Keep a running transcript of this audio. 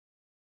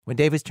When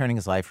Dave was turning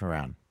his life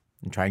around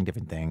and trying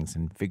different things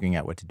and figuring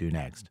out what to do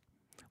next,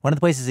 one of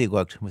the places he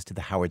looked was to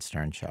the Howard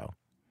Stern show.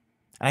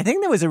 And I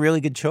think that was a really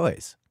good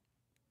choice.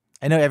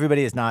 I know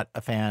everybody is not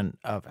a fan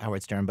of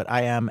Howard Stern, but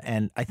I am,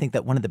 and I think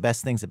that one of the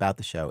best things about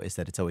the show is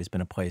that it's always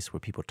been a place where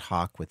people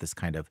talk with this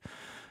kind of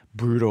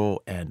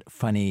brutal and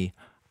funny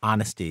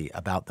honesty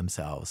about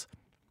themselves.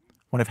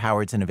 One of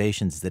Howard's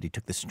innovations is that he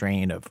took the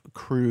strain of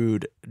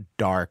crude,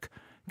 dark,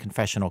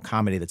 confessional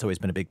comedy that's always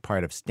been a big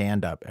part of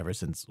stand-up ever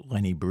since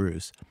Lenny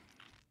Bruce.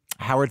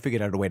 Howard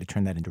figured out a way to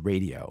turn that into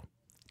radio,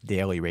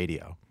 daily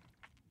radio.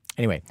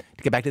 Anyway,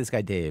 to get back to this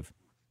guy, Dave,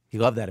 he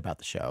loved that about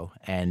the show.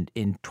 And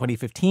in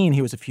 2015,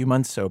 he was a few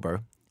months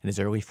sober, in his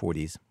early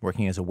 40s,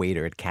 working as a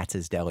waiter at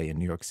Katz's Deli in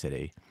New York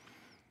City.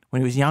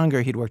 When he was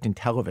younger, he'd worked in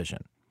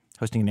television,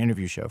 hosting an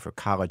interview show for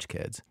college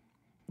kids,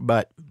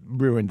 but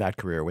ruined that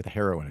career with a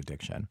heroin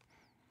addiction.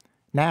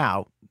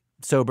 Now,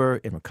 sober,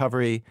 in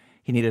recovery,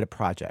 he needed a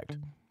project.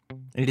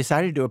 And he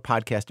decided to do a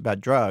podcast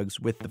about drugs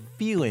with the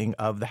feeling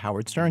of the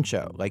Howard Stern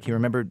show. Like, he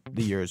remembered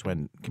the years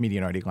when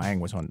comedian Artie Lang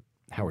was on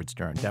Howard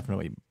Stern,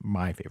 definitely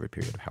my favorite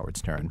period of Howard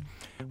Stern.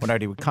 When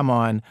Artie would come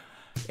on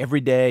every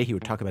day, he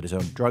would talk about his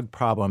own drug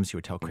problems. He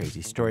would tell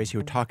crazy stories. He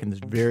would talk in this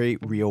very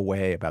real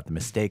way about the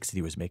mistakes that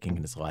he was making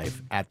in his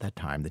life at that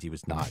time that he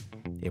was not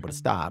able to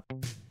stop.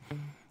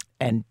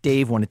 And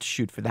Dave wanted to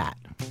shoot for that.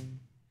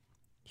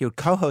 He would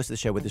co-host the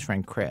show with his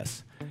friend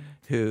Chris,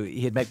 who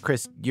he had met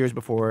Chris years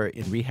before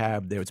in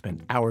rehab. They would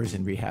spend hours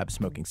in rehab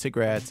smoking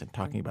cigarettes and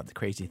talking about the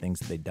crazy things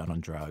that they'd done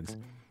on drugs.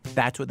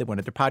 That's what they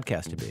wanted their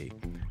podcast to be.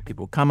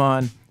 People would come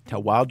on,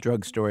 tell wild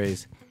drug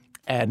stories,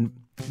 and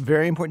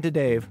very important to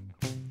Dave,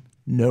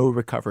 no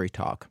recovery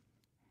talk,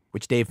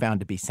 which Dave found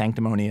to be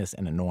sanctimonious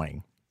and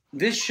annoying.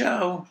 This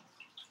show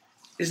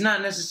is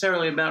not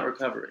necessarily about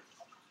recovery.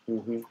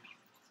 Mm-hmm.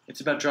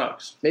 It's about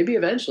drugs. Maybe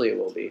eventually it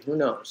will be. Who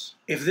knows?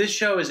 If this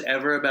show is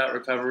ever about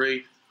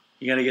recovery,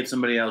 you got to get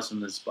somebody else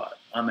in this spot.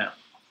 I'm out.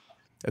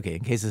 Okay,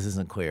 in case this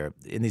isn't clear,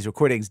 in these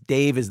recordings,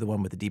 Dave is the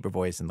one with the deeper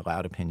voice and the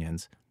loud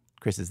opinions.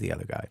 Chris is the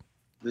other guy.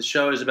 The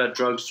show is about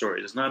drug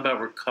stories. It's not about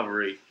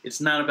recovery.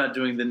 It's not about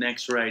doing the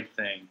next right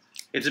thing.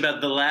 It's about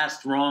the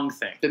last wrong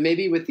thing. But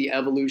maybe with the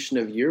evolution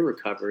of your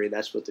recovery,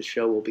 that's what the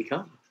show will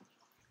become.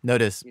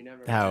 Notice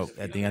how,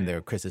 at the end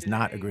there, Chris is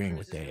not agreeing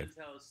with Dave.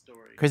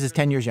 Chris is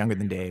 10 years younger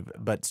than Dave,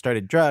 but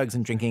started drugs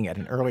and drinking at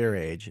an earlier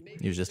age.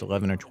 He was just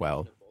 11 or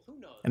 12.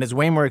 And has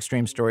way more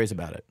extreme stories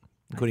about it,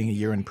 including a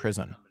year in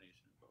prison.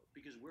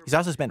 He's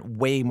also spent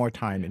way more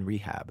time in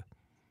rehab.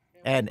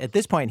 And at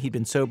this point, he'd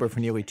been sober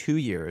for nearly 2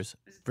 years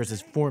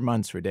versus 4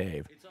 months for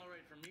Dave.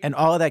 And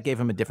all of that gave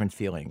him a different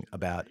feeling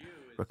about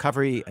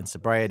recovery and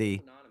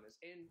sobriety.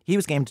 He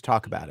was game to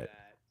talk about it.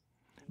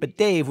 But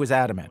Dave was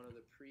adamant.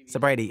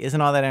 Sobriety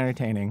isn't all that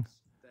entertaining.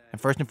 And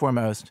first and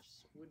foremost,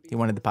 he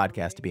wanted the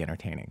podcast to be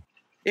entertaining.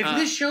 If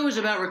this show is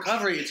about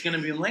recovery, it's going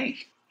to be lame.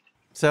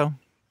 So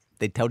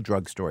they'd tell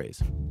drug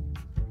stories.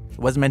 It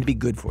wasn't meant to be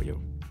good for you.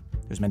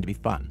 It was meant to be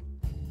fun.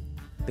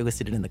 They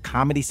listed it in the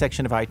comedy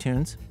section of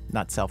iTunes,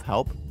 not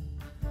self-help.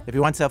 If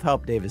you want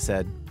self-help, Dave has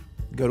said,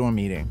 go to a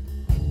meeting.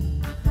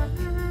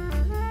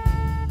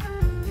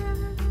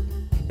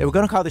 They were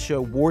going to call the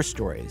show War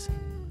Stories,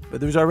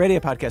 but there was already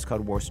a podcast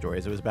called War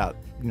Stories. It was about,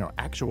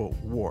 actual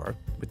war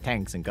with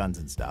tanks and guns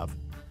and stuff.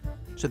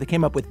 So they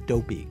came up with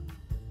Dopey,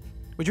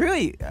 which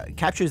really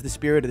captures the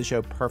spirit of the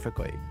show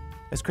perfectly.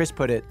 As Chris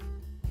put it,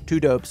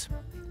 two dopes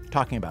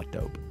talking about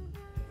dope.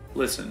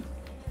 Listen,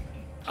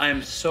 I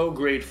am so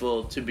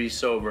grateful to be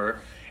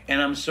sober,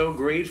 and I'm so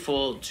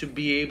grateful to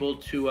be able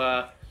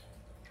to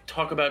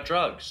talk about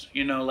drugs,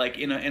 in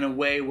a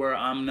way where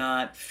I'm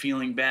not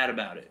feeling bad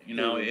about it.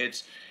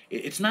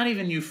 It's not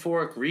even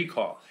euphoric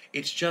recall.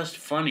 It's just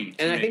funny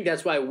to me. I think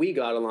that's why we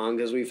got along,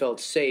 because we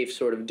felt safe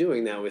sort of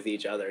doing that with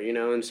each other,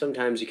 and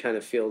sometimes you kind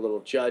of feel a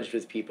little judged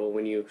with people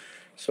when you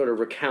sort of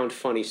recount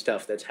funny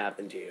stuff that's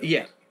happened to you.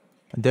 Yeah.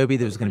 On Dopey,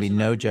 there was going to be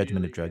no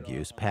judgment of drug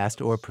use,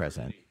 past or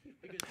present.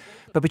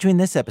 But between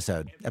this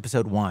episode,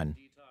 episode 1,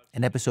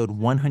 and episode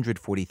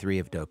 143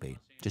 of Dopey,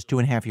 just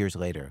 2.5 years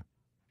later,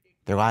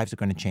 their lives are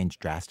going to change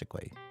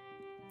drastically.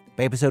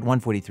 By episode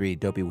 143,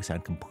 Dopey will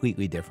sound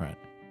completely different.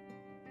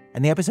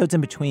 And the episodes in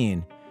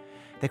between,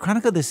 they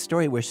chronicle this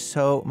story where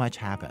so much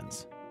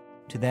happens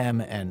to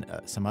them and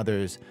some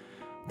others,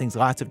 things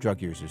lots of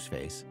drug users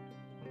face.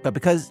 But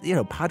because,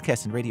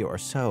 podcasts and radio are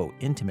so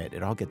intimate,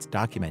 it all gets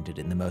documented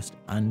in the most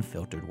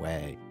unfiltered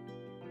way.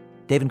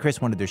 Dave and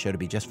Chris wanted their show to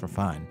be just for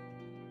fun,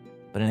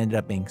 but it ended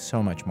up being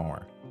so much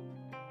more.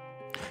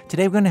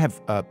 Today we're going to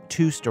have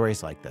 2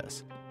 stories like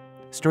this.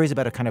 Stories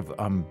about a kind of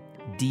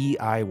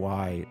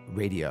DIY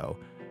radio.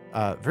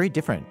 Very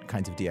different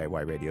kinds of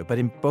DIY radio, but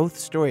in both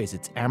stories,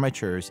 it's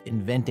amateurs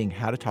inventing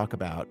how to talk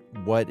about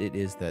what it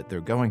is that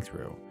they're going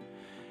through.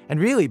 And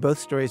really, both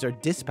stories are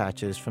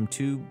dispatches from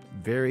 2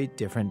 very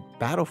different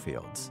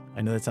battlefields.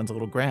 I know that sounds a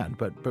little grand,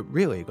 but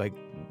really, like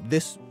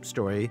this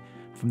story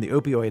from the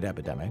opioid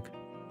epidemic,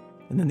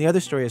 and then the other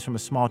story is from a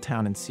small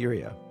town in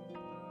Syria,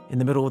 in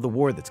the middle of the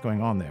war that's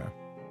going on there.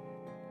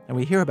 And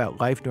we hear about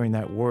life during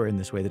that war in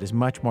this way that is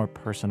much more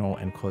personal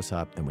and close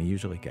up than we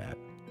usually get.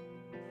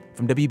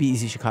 From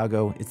WBEZ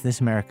Chicago, it's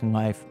This American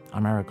Life.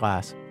 I'm Eric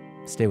Glass.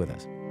 Stay with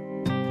us.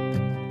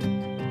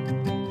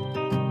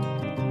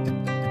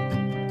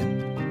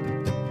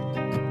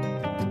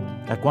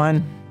 Act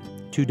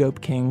 1, two dope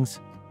kings.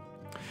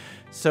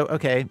 So,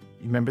 okay,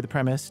 you remember the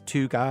premise.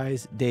 Two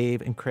guys,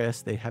 Dave and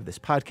Chris, they have this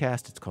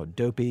podcast. It's called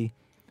Dopey.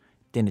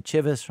 Dana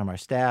Chivas from our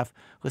staff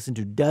listened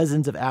to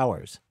dozens of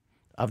hours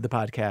of the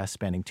podcast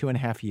spanning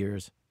 2.5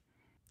 years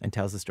and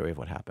tells the story of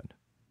what happened.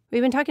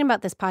 We've been talking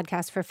about this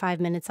podcast for 5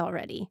 minutes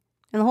already,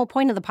 and the whole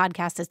point of the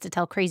podcast is to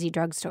tell crazy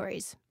drug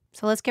stories.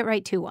 So let's get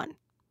right to one.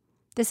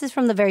 This is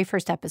from the very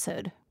first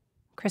episode.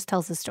 Chris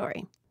tells the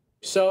story.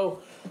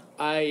 So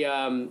I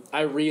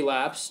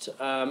relapsed.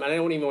 And I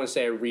don't even want to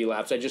say I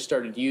relapsed. I just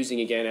started using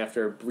again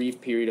after a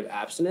brief period of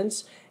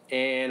abstinence.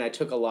 And I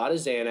took a lot of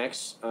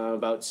Xanax,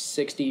 about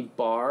 60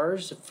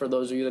 bars, for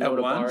those of you that know what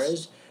a bar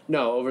is.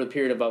 No, over the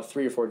period of about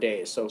 3 or 4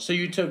 days. So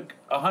you took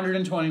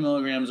 120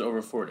 milligrams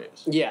over 4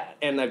 days. Yeah,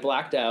 and I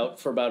blacked out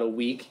for about a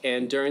week.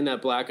 And during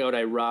that blackout,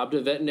 I robbed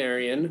a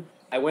veterinarian.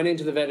 I went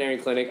into the veterinary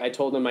clinic. I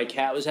told them my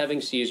cat was having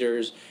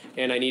seizures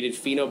and I needed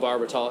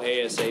phenobarbital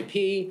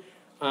ASAP.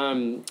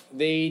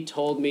 They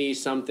told me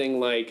something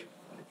like,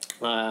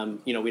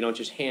 we don't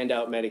just hand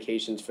out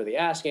medications for the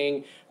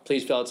asking.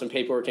 Please fill out some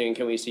paperwork and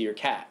can we see your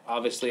cat?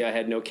 Obviously, I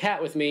had no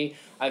cat with me.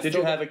 Did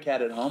you have a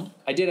cat at home?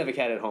 I did have a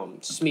cat at home,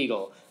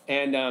 Smeagol.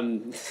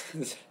 And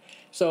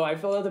so I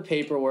filled out the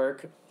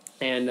paperwork,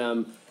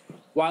 and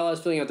while I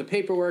was filling out the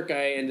paperwork,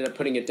 I ended up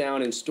putting it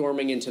down and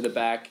storming into the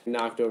back,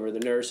 knocked over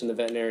the nurse, and the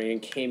veterinarian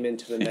came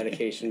into the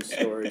medication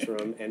storage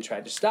room and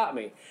tried to stop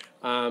me.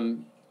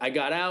 I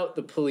got out,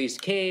 the police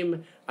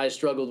came, I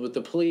struggled with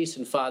the police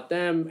and fought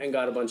them and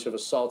got a bunch of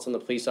assaults on the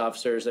police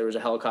officers. There was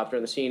a helicopter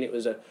on the scene. It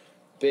was a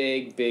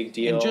big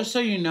deal. And just so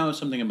you know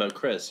something about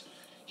Chris,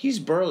 he's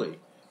burly.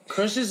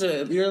 Chris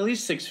you're at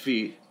least 6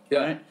 feet. Yeah.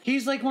 Right?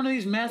 He's like one of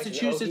these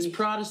Massachusetts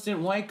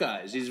Protestant white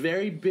guys. He's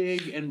very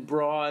big and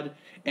broad,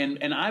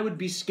 and I would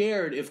be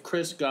scared if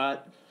Chris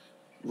got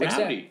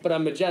rowdy. But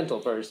I'm a gentle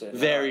person.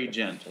 Very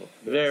gentle.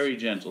 Very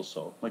gentle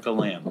soul, like a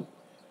lamb.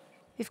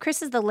 If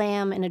Chris is the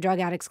lamb in a drug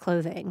addict's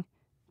clothing,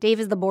 Dave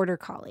is the border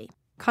collie,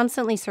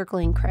 constantly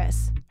circling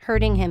Chris,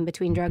 herding him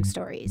between drug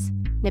stories,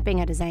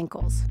 nipping at his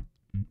ankles.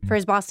 For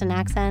his Boston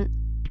accent...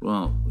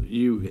 Well,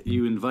 you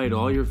invite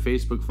all your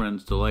Facebook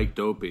friends to like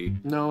Dopey.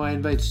 No, I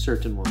invite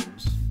certain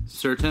ones.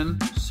 Certain?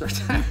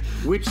 Certain.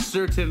 Which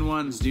certain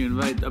ones do you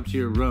invite up to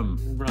your room?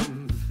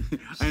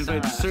 I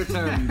invite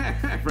certain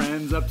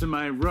friends up to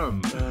my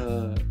room.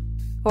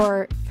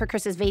 Or for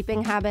Chris's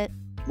vaping habit...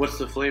 What's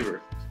the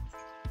flavor?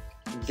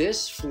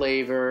 This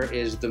flavor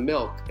is the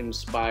milk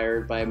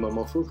inspired by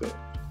Momofuku.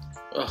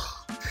 Ugh.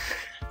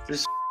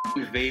 This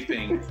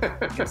vaping.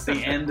 It's the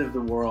end of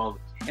the world.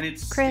 And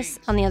it's Chris,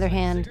 on the other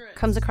hand,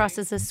 comes across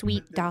as a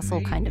sweet,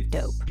 docile kind of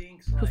dope,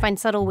 who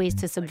finds subtle ways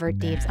to subvert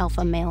Dave's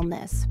alpha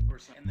maleness.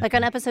 Like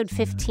on episode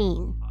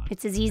 15,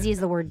 it's as easy as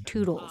the word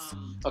toodles.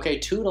 Okay,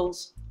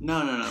 toodles.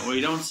 No. Well,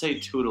 you don't say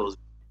toodles.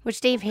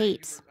 Which Dave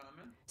hates.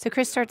 So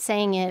Chris starts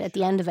saying it at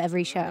the end of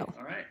every show.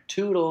 All right.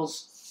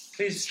 Toodles.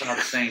 Please stop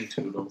saying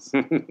toodles.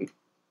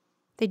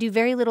 They do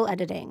very little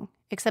editing,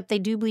 except they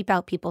do bleep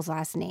out people's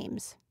last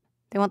names.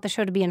 They want the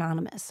show to be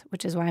anonymous,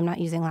 which is why I'm not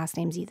using last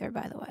names either,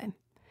 by the way.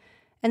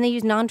 And they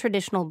use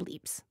non-traditional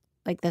bleeps,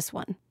 like this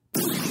one.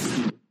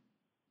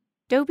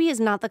 Dopey is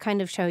not the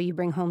kind of show you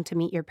bring home to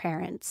meet your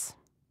parents.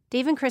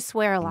 Dave and Chris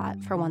swear a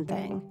lot, for one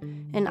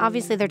thing, and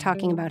obviously they're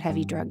talking about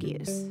heavy drug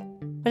use.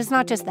 But it's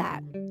not just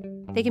that.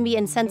 They can be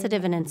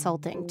insensitive and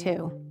insulting,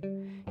 too.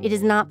 It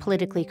is not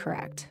politically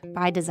correct,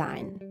 by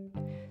design.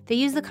 They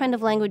use the kind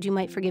of language you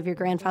might forgive your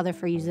grandfather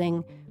for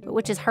using, but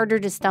which is harder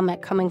to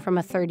stomach coming from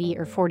a 30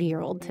 or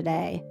 40-year-old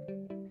today.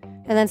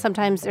 And then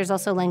sometimes there's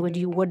also language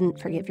you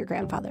wouldn't forgive your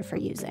grandfather for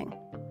using.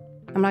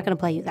 I'm not going to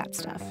play you that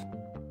stuff.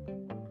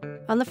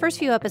 On the first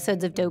few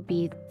episodes of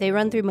Dopey, they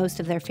run through most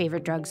of their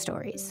favorite drug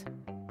stories.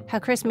 How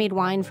Chris made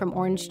wine from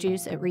orange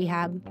juice at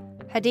rehab.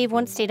 How Dave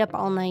once stayed up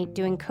all night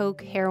doing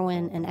coke,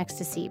 heroin, and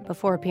ecstasy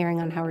before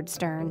appearing on Howard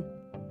Stern.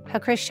 How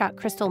Chris shot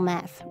crystal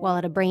meth while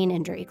at a brain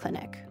injury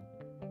clinic.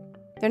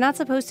 They're not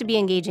supposed to be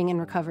engaging in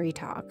recovery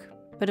talk.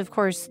 But of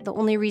course, the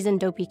only reason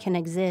Dopey can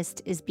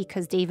exist is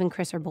because Dave and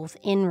Chris are both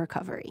in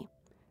recovery.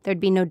 There'd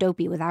be no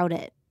Dopey without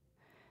it.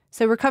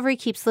 So recovery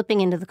keeps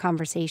slipping into the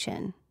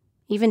conversation.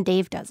 Even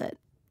Dave does it.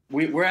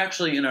 We're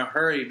actually in a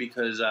hurry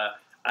because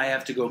I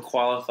have to go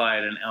qualify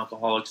at an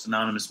Alcoholics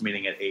Anonymous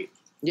meeting at 8.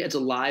 Yeah, it's a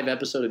live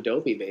episode of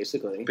Dopey,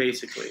 basically.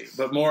 Basically,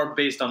 but more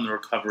based on the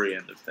recovery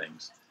end of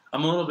things.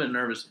 I'm a little bit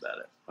nervous about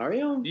it. Are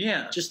you?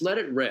 Yeah. Just let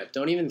it rip.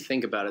 Don't even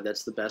think about it.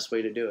 That's the best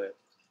way to do it.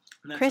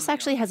 Chris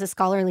actually has a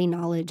scholarly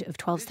knowledge of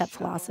 12-step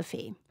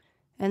philosophy.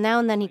 And now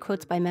and then he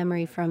quotes by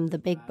memory from the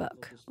Big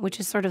Book, which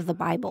is sort of the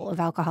Bible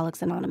of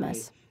Alcoholics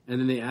Anonymous. And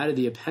then they added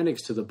the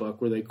appendix to the book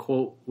where they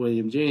quote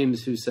William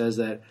James, who says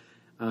that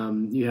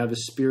you have a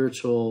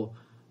spiritual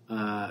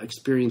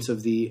experience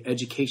of the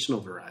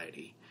educational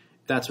variety.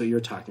 That's what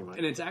you're talking about.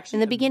 And it's actually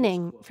in the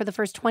beginning, for the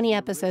first 20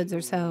 episodes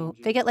or so,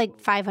 they get like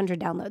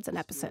 500 downloads an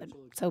episode,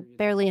 so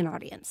barely an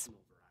audience.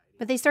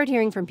 But they start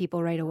hearing from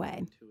people right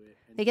away.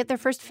 They get their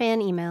first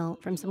fan email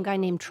from some guy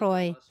named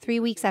Troy 3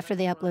 weeks after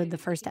they upload the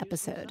first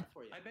episode.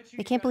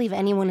 They can't believe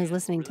anyone is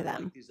listening to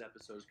them.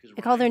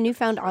 They call their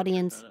newfound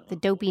audience the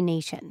Dopey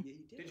Nation.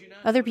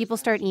 Other people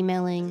start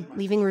emailing,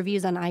 leaving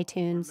reviews on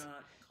iTunes.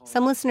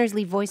 Some listeners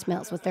leave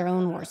voicemails with their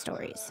own war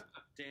stories.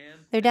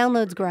 Their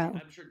downloads grow.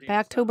 By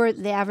October,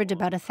 they average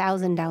about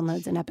 1,000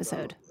 downloads an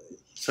episode.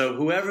 So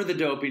whoever the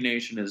Dopey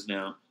Nation is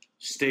now,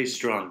 stay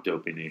strong,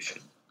 Dopey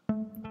Nation.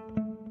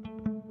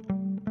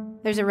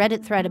 There's a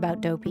Reddit thread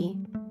about Dopey.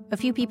 A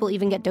few people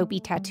even get Dopey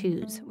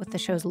tattoos with the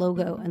show's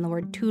logo and the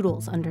word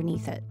Toodles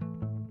underneath it.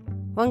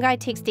 One guy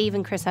takes Dave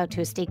and Chris out to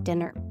a steak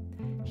dinner.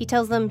 He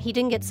tells them he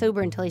didn't get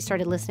sober until he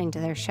started listening to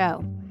their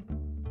show.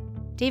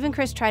 Dave and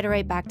Chris try to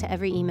write back to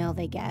every email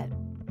they get.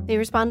 They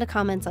respond to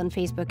comments on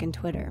Facebook and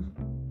Twitter.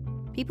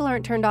 People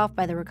aren't turned off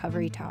by the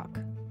recovery talk.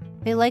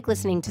 They like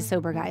listening to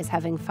sober guys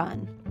having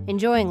fun,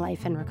 enjoying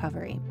life in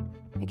recovery.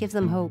 It gives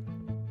them hope.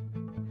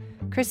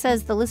 Chris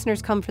says the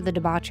listeners come for the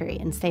debauchery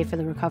and stay for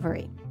the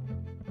recovery.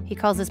 He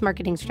calls this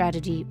marketing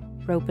strategy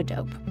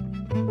rope-a-dope.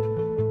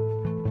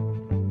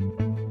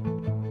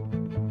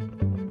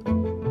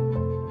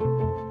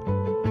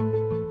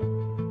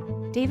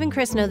 Dave and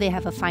Chris know they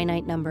have a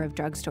finite number of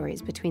drug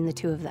stories between the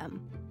two of them.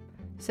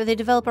 So they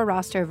develop a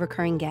roster of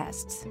recurring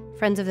guests,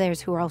 friends of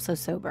theirs who are also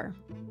sober.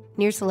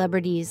 Near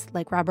celebrities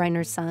like Rob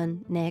Reiner's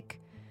son,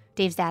 Nick,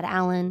 Dave's dad,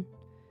 Alan.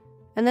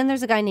 And then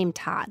there's a guy named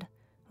Todd,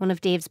 one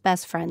of Dave's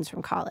best friends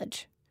from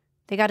college.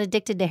 They got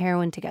addicted to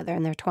heroin together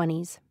in their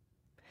 20s.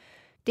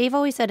 Dave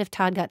always said if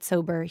Todd got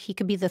sober, he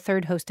could be the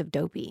third host of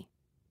Dopey.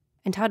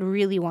 And Todd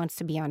really wants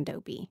to be on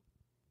Dopey.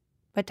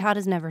 But Todd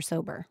is never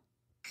sober.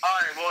 All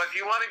right, well, if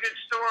you want a good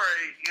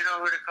story, you know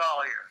who to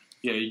call here.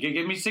 Yeah, you can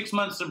give me 6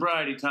 months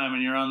sobriety time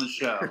and you're on the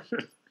show.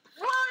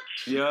 What?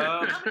 Yeah.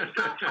 I'm still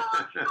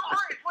telling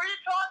stories. What are you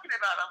talking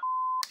about? I'm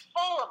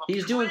full of them.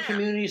 He's doing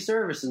community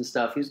service and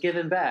stuff. He's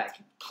giving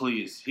back.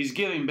 Please, he's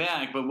giving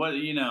back, but what,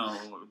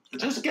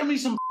 just give me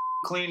some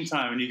clean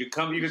time and you could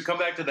come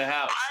back to the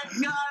house.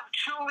 I've got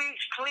 2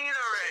 weeks clean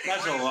already.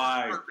 That's a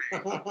lie.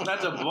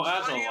 That's a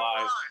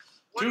lie.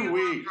 2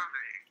 weeks.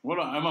 What?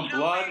 I'm on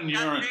blood and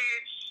urine.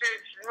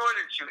 It's more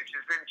than 2 weeks.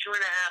 It's been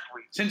 2.5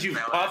 weeks. Since you've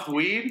puffed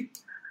weed?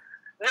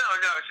 No,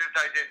 since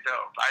I did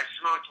dope. I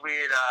smoked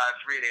weed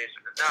 3 days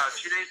ago. No,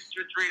 3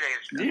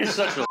 days ago. You're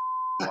such a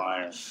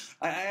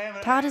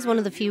liar. Todd is one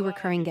of the few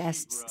recurring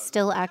guests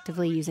still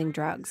actively using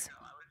drugs.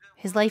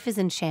 His life is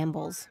in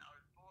shambles.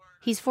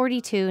 He's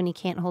 42 and he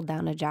can't hold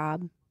down a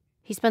job.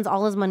 He spends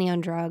all his money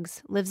on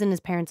drugs, lives in his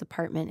parents'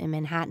 apartment in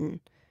Manhattan.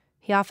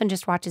 He often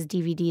just watches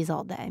DVDs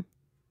all day.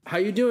 How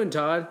you doing,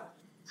 Todd?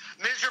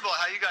 Miserable.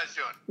 How you guys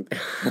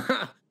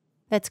doing?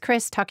 That's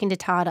Chris talking to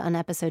Todd on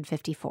episode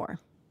 54.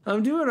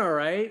 I'm doing all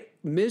right.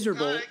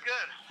 Miserable.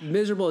 Good.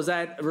 Miserable, is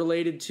that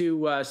related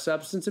to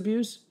substance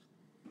abuse?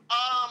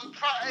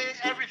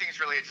 Everything's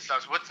related to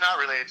substance. What's not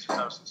related to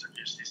substance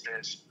abuse these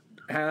days?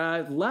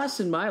 Less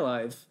in my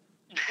life.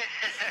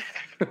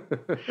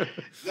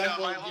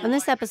 On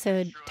this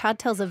episode, Todd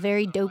tells a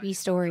very dopey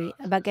story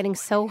about getting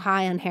so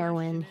high on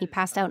heroin he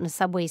passed out in a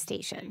subway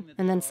station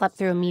and then slept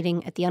through a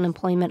meeting at the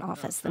unemployment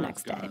office the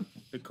next day.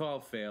 The call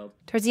failed.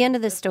 Towards the end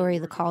of this story,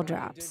 the call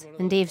drops,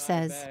 and Dave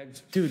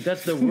says, Dude,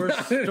 that's the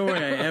worst story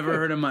I ever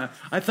heard in my...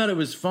 I thought it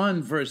was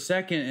fun for a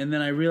second, and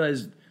then I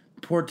realized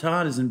poor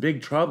Todd is in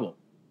big trouble.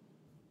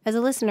 As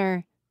a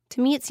listener,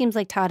 to me it seems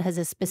like Todd has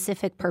a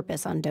specific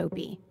purpose on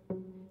Dopey.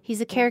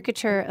 He's a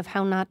caricature of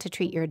how not to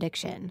treat your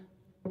addiction.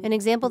 An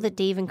example that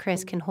Dave and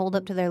Chris can hold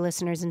up to their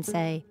listeners and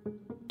say,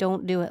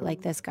 don't do it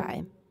like this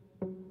guy.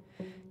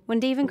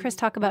 When Dave and Chris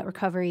talk about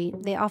recovery,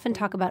 they often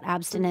talk about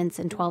abstinence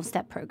and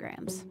 12-step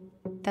programs.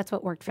 That's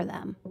what worked for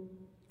them.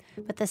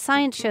 But the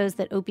science shows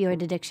that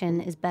opioid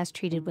addiction is best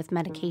treated with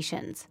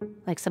medications,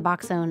 like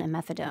Suboxone and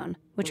Methadone,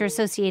 which are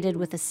associated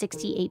with a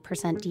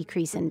 68%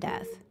 decrease in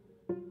death.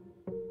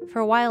 For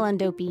a while on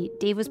Dopey,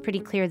 Dave was pretty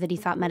clear that he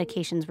thought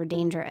medications were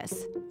dangerous,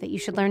 that you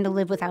should learn to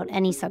live without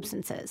any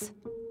substances.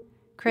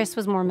 Chris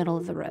was more middle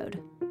of the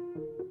road.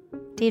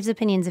 Dave's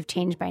opinions have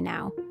changed by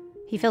now.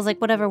 He feels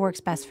like whatever works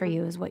best for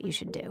you is what you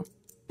should do.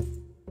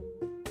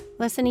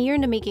 Less than a year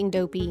into making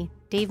Dopey,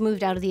 Dave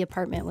moved out of the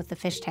apartment with the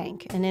fish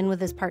tank and in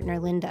with his partner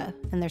Linda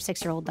and their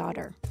 6-year-old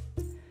daughter.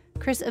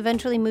 Chris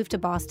eventually moved to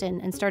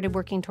Boston and started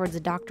working towards a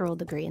doctoral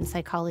degree in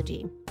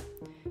psychology.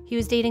 He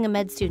was dating a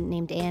med student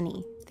named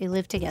Annie. They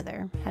lived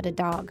together, had a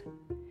dog.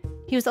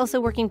 He was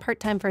also working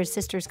part-time for his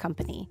sister's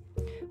company,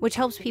 which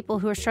helps people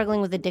who are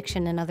struggling with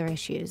addiction and other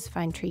issues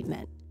find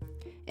treatment.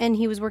 And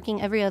he was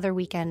working every other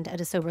weekend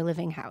at a sober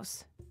living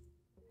house.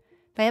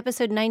 By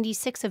episode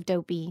 96 of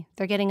Dopey,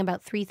 they're getting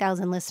about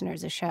 3,000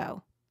 listeners a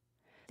show.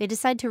 They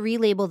decide to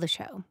relabel the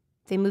show.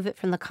 They move it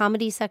from the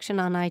comedy section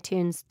on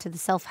iTunes to the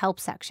self-help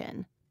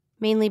section,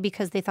 mainly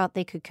because they thought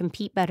they could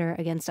compete better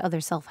against other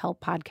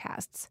self-help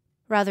podcasts,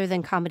 rather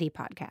than comedy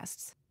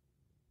podcasts.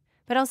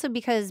 But also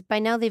because by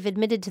now they've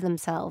admitted to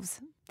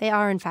themselves they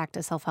are in fact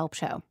a self-help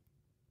show.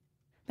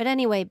 But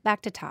anyway,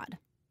 back to Todd.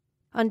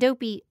 On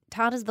Dopey,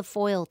 Todd is the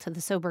foil to the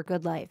sober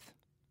good life,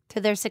 to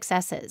their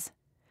successes.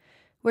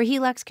 Where he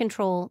lacks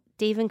control,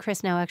 Dave and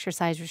Chris now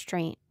exercise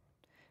restraint.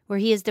 Where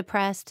he is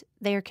depressed,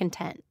 they are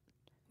content.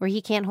 Where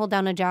he can't hold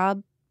down a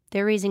job,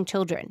 they're raising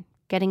children,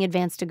 getting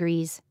advanced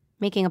degrees,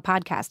 making a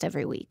podcast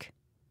every week.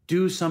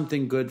 Do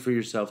something good for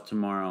yourself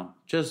tomorrow.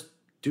 Just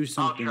do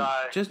something. I'll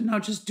try.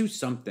 Just do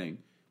something.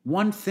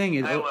 One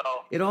thing. I will.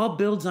 It all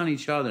builds on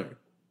each other,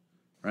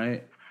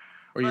 right?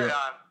 Or Right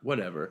on.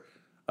 whatever.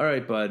 All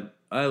right, bud.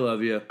 I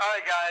love you. All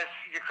right, guys.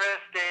 You're Chris,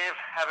 Dave.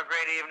 Have a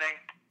great evening.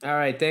 All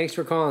right, thanks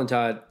for calling,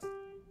 Todd.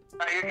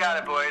 All right, you got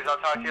it, boys. I'll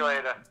talk to you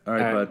later. All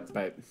right, All bud.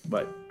 right,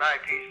 bye. Bye. All right,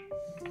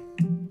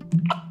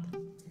 peace.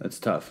 That's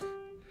tough.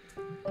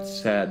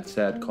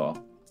 Sad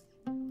call.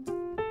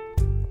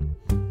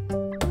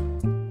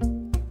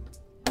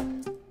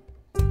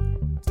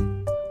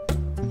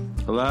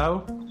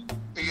 Hello?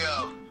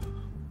 Yo,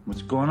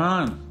 What's going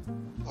on?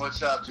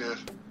 what's up, dude?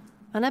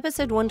 On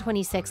episode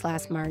 126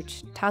 last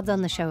March, Todd's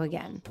on the show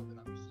again.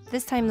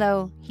 This time,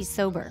 though, he's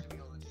sober.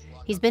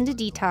 He's been to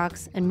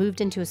detox and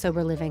moved into a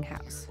sober living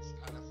house.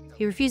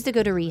 He refused to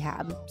go to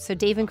rehab, so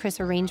Dave and Chris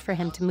arranged for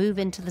him to move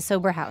into the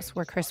sober house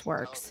where Chris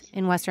works,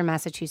 in Western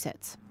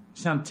Massachusetts.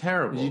 You sound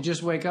terrible. Did you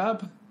just wake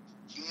up?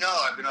 No,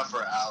 I've been up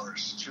for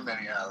hours. Too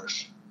many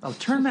hours. Oh,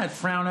 turn that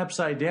frown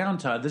upside down,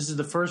 Todd. This is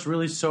the first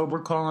really sober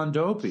call on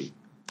Dopey.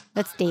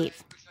 That's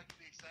Dave.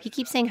 He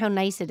keeps saying how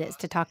nice it is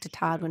to talk to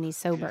Todd when he's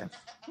sober.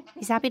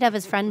 He's happy to have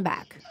his friend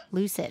back,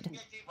 Lucid.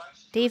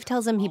 Dave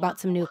tells him he bought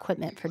some new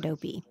equipment for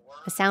Dopey,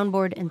 a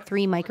soundboard and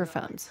 3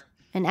 microphones,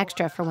 an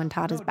extra for when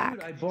Todd is back.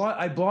 Dude,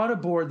 I bought a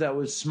board that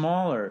was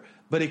smaller,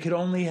 but it could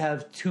only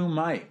have 2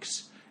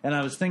 mics. And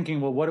I was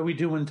thinking, well, what do we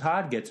do when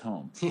Todd gets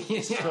home? So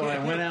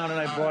I went out and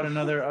I bought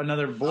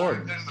another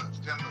board. Good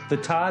move. The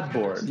Todd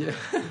board. Yeah,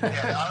 all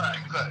right,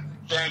 good.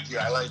 Thank you.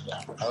 I like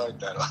that. I like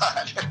that a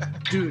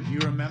lot. Dude, you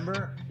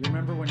remember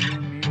when you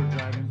and me were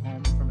driving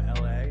home from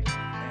LA?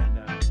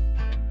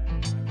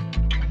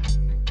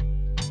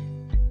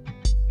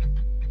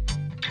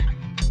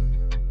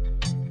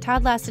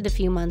 Todd lasted a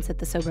few months at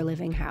the sober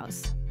living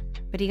house,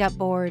 but he got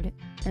bored,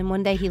 and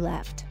one day he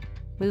left,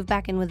 moved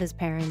back in with his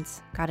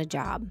parents, got a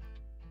job.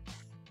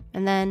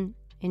 And then,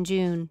 in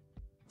June...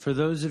 For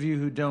those of you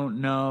who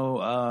don't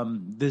know,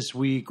 this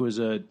week was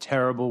a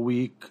terrible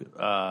week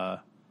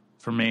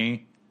for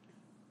me.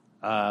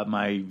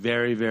 My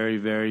very, very,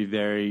 very,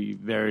 very,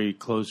 very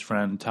close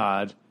friend,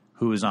 Todd,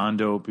 who was on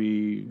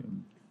Dopey.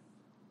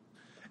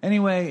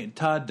 Anyway,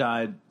 Todd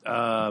died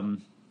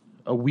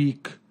a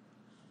week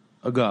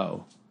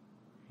ago,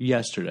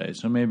 yesterday.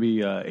 So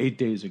maybe 8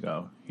 days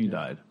ago, he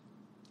died.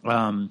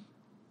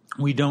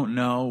 We don't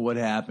know what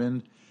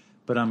happened,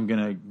 but I'm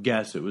going to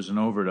guess it was an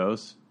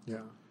overdose. Yeah.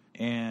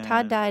 And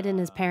Todd died in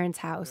his parents'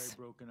 house.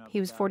 He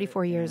was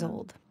 44 years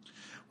old.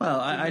 Well,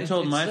 I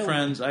told it's my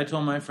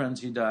so-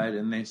 friends he died,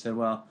 and they said,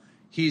 well,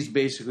 he's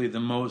basically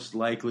the most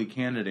likely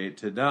candidate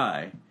to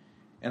die.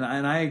 And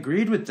I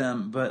agreed with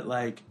them, but,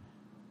 like,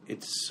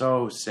 it's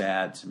so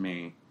sad to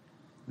me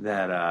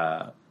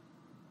that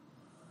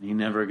he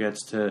never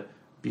gets to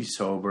be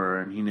sober,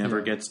 and he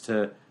never gets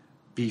to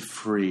be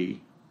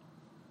free.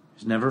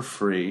 He's never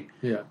free.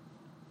 Yeah.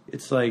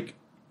 It's like,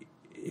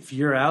 if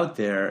you're out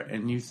there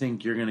and you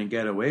think you're going to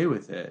get away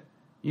with it,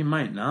 you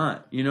might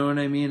not. You know what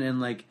I mean? And,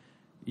 like,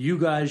 you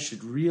guys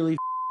should really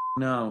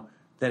know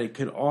that it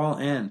could all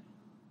end.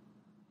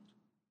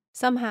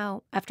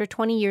 Somehow, after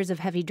 20 years of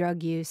heavy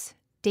drug use,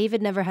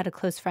 David never had a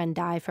close friend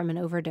die from an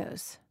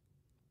overdose.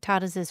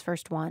 Todd is his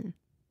first one.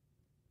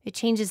 It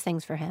changes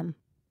things for him.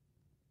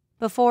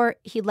 Before,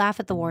 he'd laugh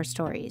at the war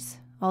stories,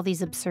 all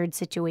these absurd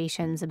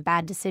situations and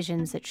bad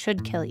decisions that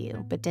should kill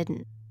you, but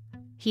didn't.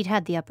 He'd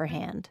had the upper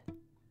hand.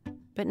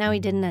 But now he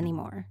didn't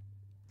anymore.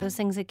 Those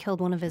things had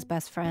killed one of his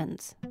best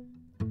friends.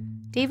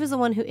 Dave was the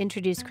one who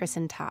introduced Chris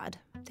and Todd.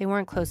 They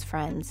weren't close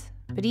friends,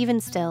 but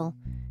even still,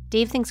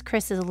 Dave thinks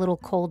Chris is a little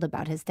cold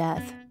about his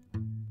death.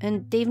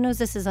 And Dave knows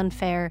this is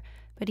unfair,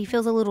 but he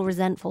feels a little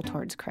resentful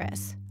towards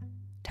Chris.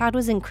 Todd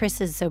was in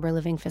Chris's sober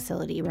living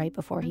facility right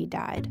before he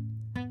died.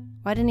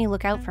 Why didn't he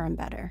look out for him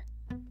better?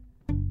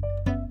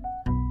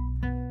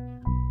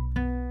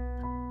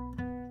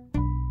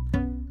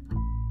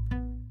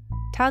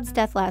 Todd's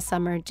death last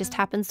summer just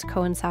happens to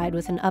coincide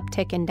with an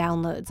uptick in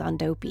downloads on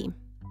Dopey.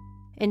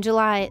 In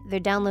July, their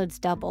downloads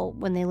double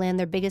when they land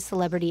their biggest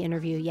celebrity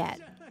interview yet.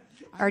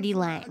 Artie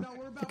Lang,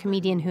 the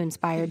comedian who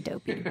inspired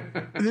Dopey.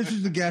 This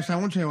is the guest. I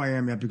won't say who I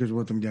am yet because of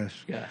what them guess.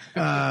 Yeah.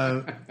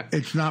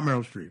 It's not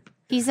Meryl Streep.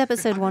 He's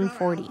episode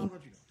 140,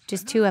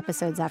 just 2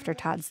 episodes after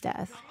Todd's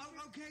death.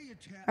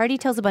 Artie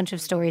tells a bunch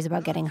of stories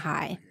about getting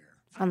high.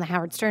 On the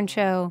Howard Stern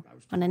show,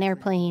 on an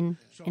airplane,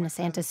 in a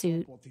Santa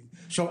suit.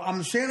 So I'm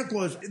the Santa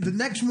Claus. The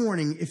next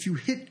morning, if you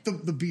hit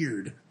the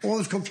beard, all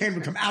this cocaine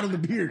would come out of the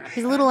beard.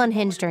 He's a little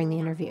unhinged during the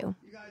interview,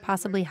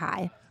 possibly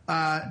high.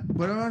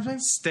 What am I saying?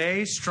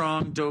 Stay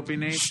strong, Dopey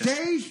Nation.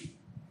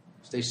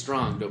 Stay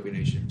strong, Dopey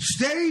Nation.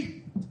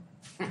 Stay.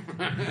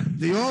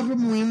 The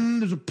autumn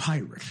wind is a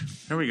pirate,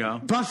 Here we go.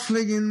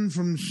 bustling in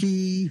from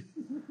sea.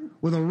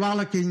 With a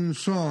rollicking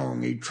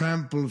song, he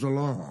tramples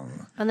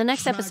along. On the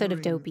next episode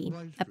of Dopey,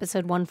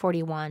 episode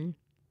 141,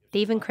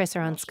 Dave and Chris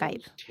are on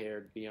Skype.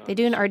 They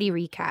do an Artie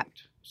recap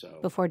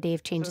before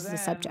Dave changes the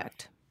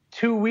subject.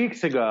 2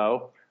 weeks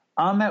ago,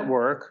 I'm at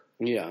work.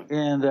 Yeah.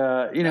 And,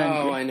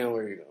 I know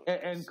where you're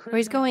going. Where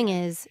he's going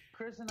is,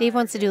 Dave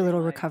wants to do a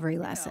little recovery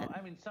lesson.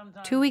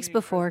 2 weeks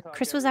before,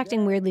 Chris was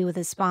acting weirdly with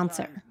his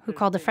sponsor, who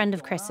called a friend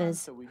of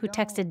Chris's, who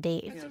texted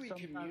Dave.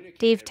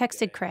 Dave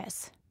texted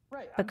Chris,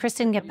 but Chris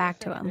didn't get back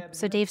to him,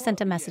 so Dave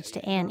sent a message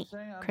to Annie,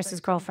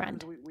 Chris's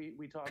girlfriend.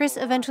 Chris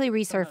eventually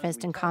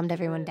resurfaced and calmed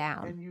everyone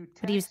down,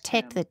 but he was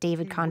ticked that Dave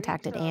had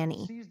contacted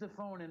Annie.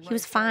 He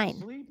was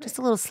fine, just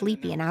a little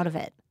sleepy and out of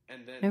it.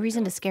 No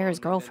reason to scare his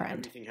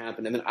girlfriend. Everything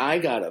happened, and then I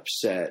got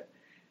upset.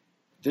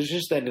 There's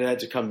just that it had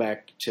to come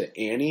back to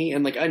Annie,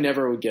 and I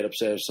never would get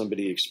upset if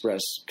somebody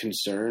expressed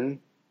concern.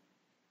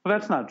 Well,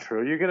 that's not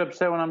true. You get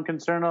upset when I'm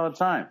concerned all the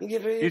time.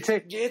 It's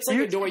like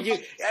a door. You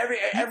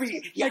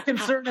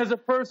concern as a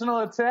personal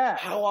attack.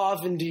 How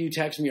often do you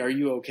text me? Are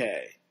you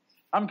okay?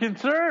 I'm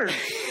concerned.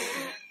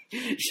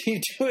 You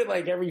do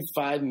it every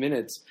 5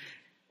 minutes.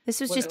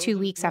 This was just 2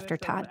 weeks after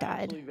Todd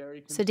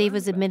died, so Dave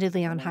was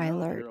admittedly on high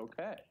alert.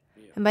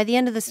 And by the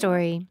end of the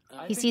story,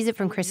 he sees it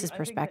from Chris's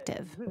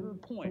perspective.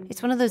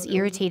 It's one of those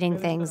irritating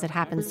things that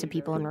happens to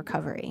people in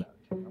recovery.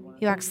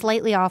 You act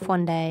slightly off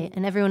one day,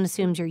 and everyone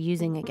assumes you're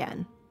using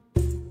again.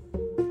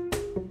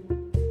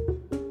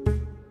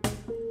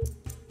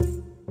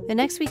 The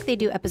next week, they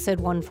do episode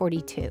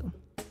 142.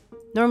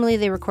 Normally,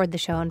 they record the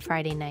show on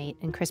Friday night,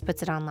 and Chris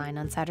puts it online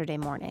on Saturday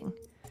morning.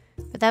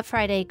 But that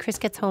Friday, Chris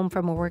gets home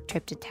from a work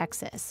trip to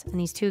Texas, and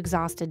he's too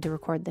exhausted to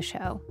record the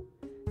show.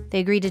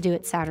 They agree to do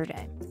it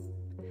Saturday.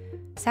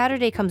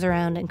 Saturday comes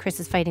around, and Chris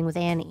is fighting with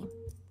Annie.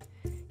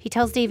 He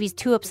tells Dave he's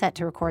too upset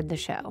to record the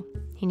show.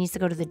 He needs to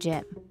go to the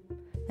gym.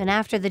 Then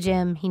after the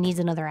gym, he needs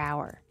another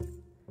hour.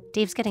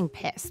 Dave's getting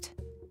pissed.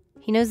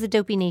 He knows the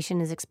Dopey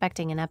Nation is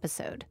expecting an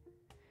episode.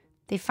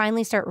 They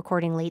finally start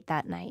recording late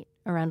that night,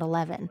 around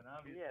 11.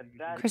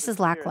 Chris is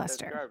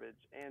lackluster.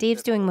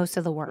 Dave's doing most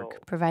of the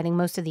work, providing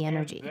most of the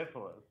energy.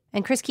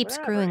 And Chris keeps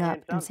screwing up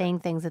and saying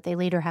things that they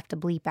later have to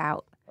bleep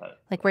out,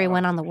 like where he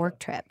went on the work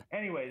trip,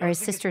 or his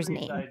sister's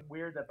name,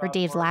 or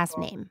Dave's last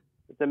name.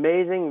 It's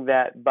amazing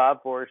that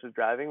Bob Forrest is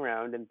driving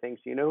around and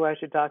thinks, you know who I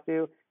should talk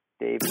to?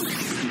 Dave.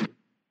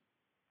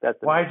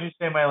 Why'd you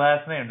say my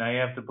last name? Now you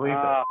have to bleep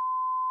it.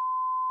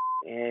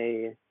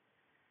 Hey,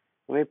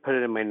 let me put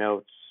it in my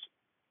notes.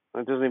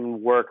 It doesn't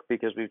even work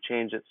because we've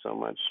changed it so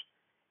much.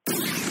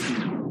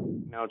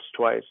 Now it's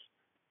twice.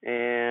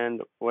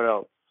 And what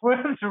else? What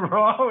is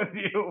wrong with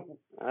you?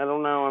 I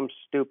don't know. I'm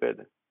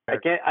stupid. I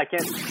can't.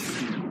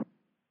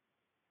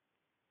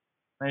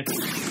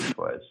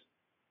 Twice.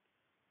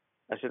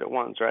 I said it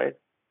once, right?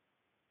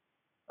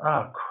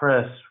 Oh,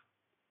 Chris.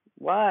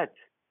 What?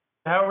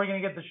 How are we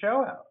going to get the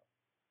show out?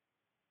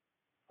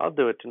 I'll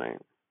do it tonight.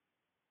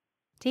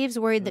 Dave's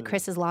worried that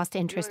Chris has lost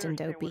interest in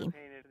Dopey,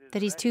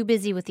 that he's too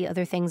busy with the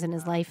other things in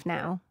his life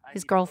now,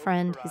 his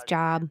girlfriend, his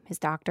job, his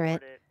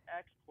doctorate.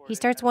 He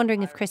starts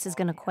wondering if Chris is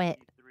going to quit,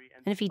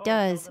 and if he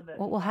does,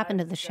 what will happen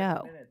to the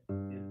show.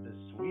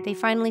 They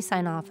finally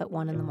sign off at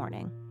 1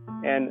 a.m.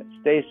 And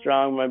stay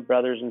strong, my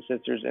brothers and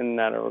sisters in and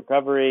out of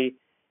recovery.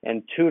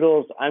 And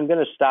Toodles, I'm going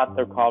to stop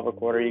the call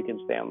recorder. You can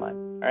stay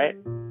online, all right?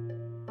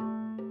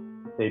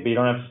 But you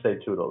don't have to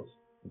say Toodles.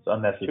 It's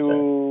unnecessary.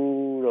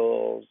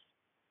 Toodles.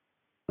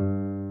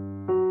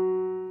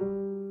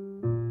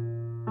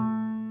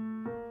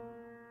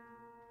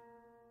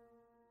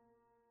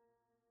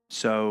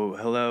 So,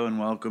 hello and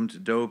welcome to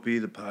Dopey,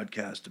 the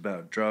podcast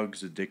about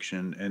drugs,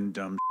 addiction, and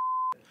dumb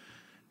shit.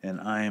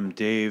 And I am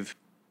Dave.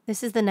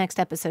 This is the next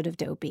episode of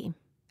Dopey,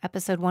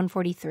 episode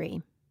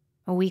 143,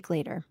 a week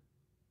later.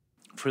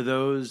 For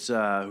those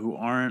who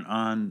aren't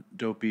on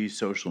Dopey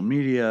social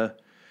media,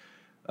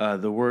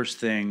 the worst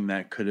thing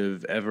that could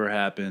have ever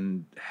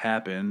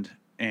happened,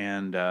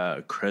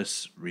 and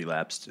Chris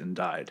relapsed and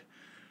died.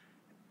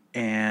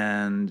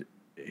 And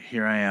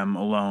here I am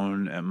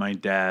alone at my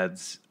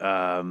dad's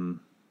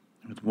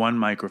with one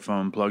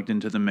microphone plugged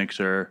into the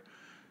mixer.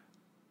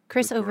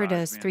 Chris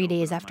overdosed 3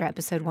 days after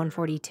episode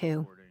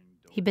 142.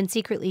 He'd been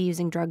secretly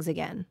using drugs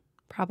again,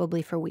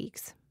 probably for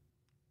weeks.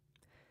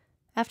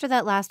 After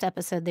that last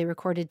episode they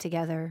recorded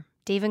together,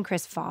 Dave and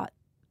Chris fought.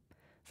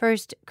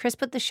 First, Chris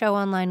put the show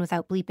online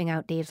without bleeping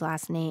out Dave's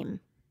last name.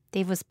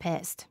 Dave was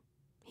pissed.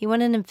 He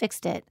went in and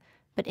fixed it,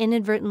 but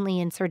inadvertently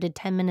inserted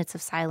 10 minutes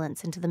of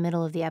silence into the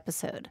middle of the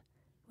episode,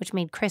 which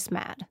made Chris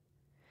mad.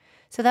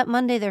 So that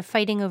Monday, they're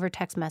fighting over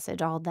text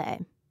message all day.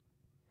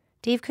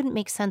 Dave couldn't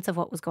make sense of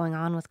what was going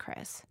on with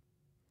Chris.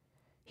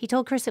 He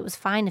told Chris it was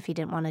fine if he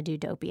didn't want to do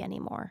Dopey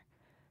anymore.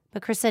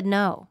 But Chris said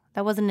no,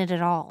 that wasn't it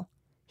at all.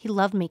 He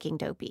loved making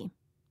Dopey.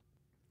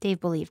 Dave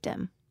believed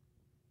him.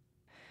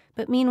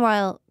 But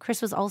meanwhile, Chris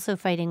was also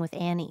fighting with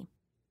Annie.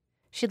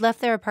 She'd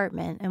left their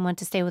apartment and went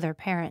to stay with her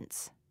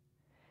parents.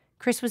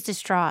 Chris was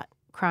distraught,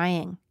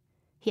 crying.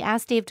 He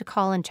asked Dave to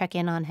call and check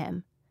in on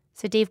him.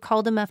 So Dave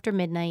called him after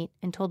midnight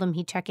and told him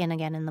he'd check in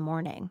again in the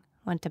morning,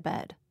 went to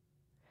bed.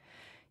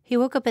 He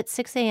woke up at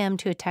 6 a.m.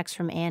 to a text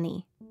from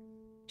Annie.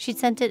 She'd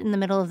sent it in the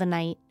middle of the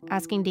night,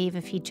 asking Dave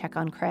if he'd check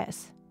on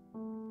Chris.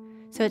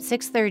 So at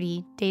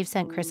 6:30, Dave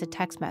sent Chris a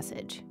text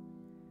message.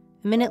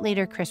 A minute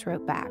later, Chris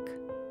wrote back,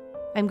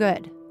 "I'm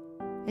good.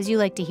 As you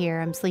like to hear,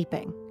 I'm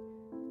sleeping.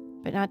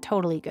 But not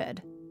totally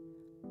good.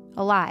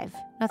 Alive,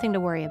 nothing to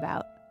worry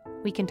about.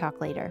 We can talk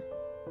later."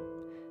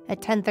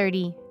 At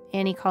 10:30,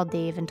 Annie called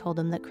Dave and told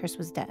him that Chris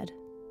was dead.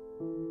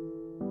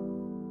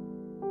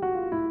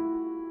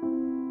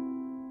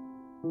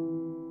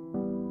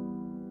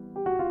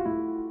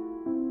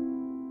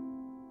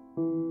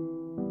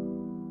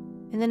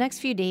 In the next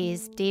few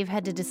days, Dave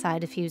had to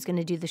decide if he was going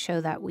to do the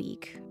show that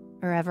week,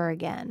 or ever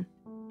again.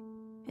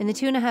 In the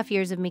 2.5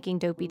 years of making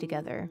Dopey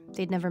together,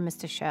 they'd never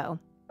missed a show.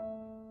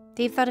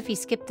 Dave thought if he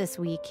skipped this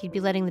week, he'd be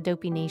letting the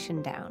Dopey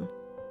Nation down.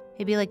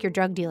 It'd be like your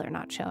drug dealer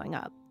not showing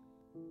up.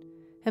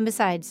 And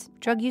besides,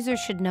 drug users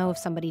should know if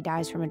somebody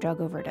dies from a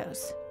drug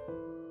overdose.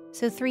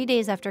 So 3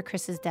 days after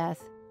Chris's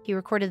death, he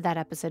recorded that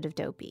episode of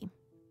Dopey.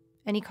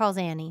 And he calls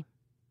Annie.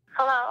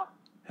 Hello?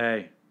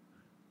 Hey.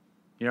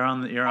 You're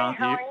on the how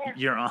are you?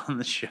 you're on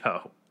the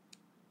show.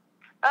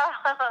 Oh,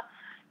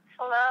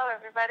 hello,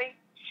 everybody.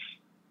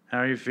 How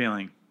are you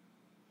feeling?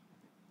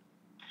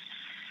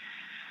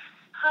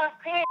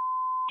 Okay.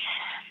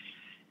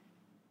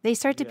 They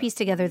start to piece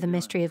together the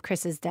mystery of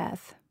Chris's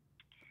death.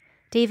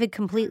 David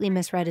completely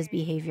misread his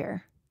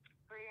behavior.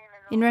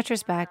 In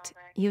retrospect,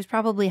 he was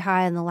probably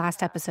high in the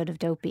last episode of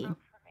Dopey.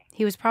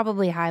 He was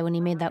probably high when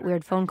he made that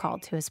weird phone call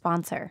to his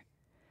sponsor.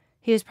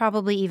 He was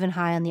probably even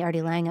high on the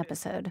Artie Lang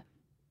episode.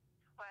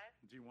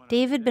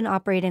 Dave had been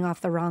operating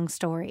off the wrong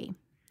story,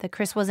 that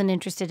Chris wasn't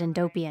interested in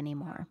Dopey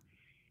anymore.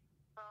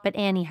 But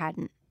Annie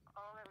hadn't.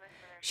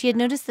 She had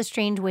noticed the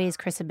strange ways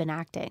Chris had been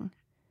acting.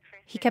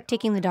 He kept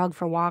taking the dog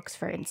for walks,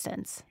 for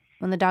instance,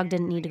 when the dog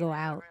didn't need to go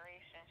out.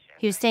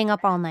 He was staying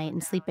up all night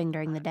and sleeping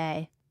during the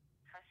day.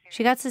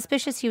 She got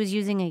suspicious he was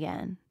using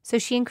again, so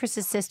she and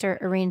Chris's sister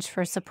arranged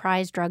for a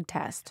surprise drug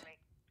test.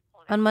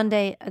 On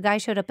Monday, a guy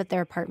showed up at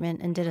their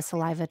apartment and did a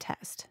saliva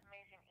test.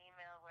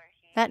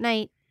 That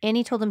night,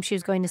 Annie told him she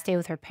was going to stay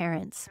with her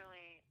parents.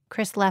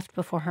 Chris left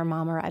before her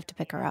mom arrived to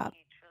pick her up.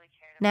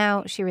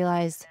 Now, she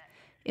realized,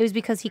 it was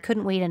because he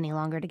couldn't wait any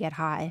longer to get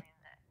high.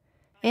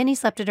 Annie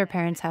slept at her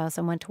parents' house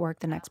and went to work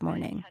the next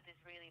morning.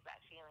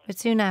 But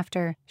soon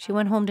after, she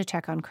went home to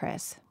check on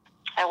Chris.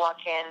 I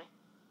walk in.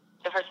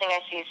 The first thing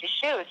I see is his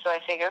shoes, so I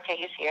figure, okay,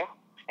 he's here.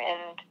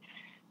 And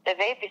the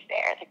vape is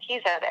there. The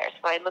keys are there.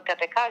 So I look at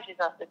the couch. He's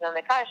not sitting on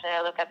the couch. And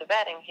I look at the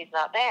bed, and he's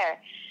not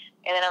there.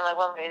 And then I'm like,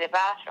 well, maybe the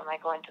bathroom. I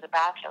go into the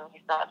bathroom.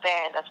 He's not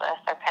there. And that's when I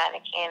start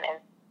panicking.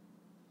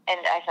 And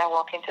as I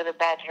walk into the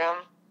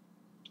bedroom,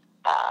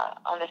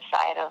 on the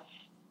side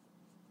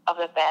of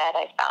the bed,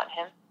 I found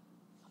him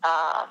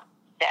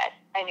dead.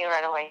 I knew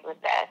right away he was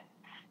dead.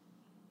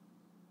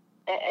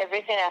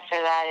 Everything after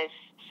that is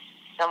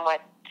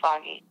somewhat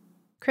foggy.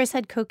 Chris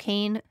had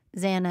cocaine,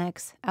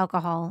 Xanax,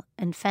 alcohol,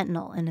 and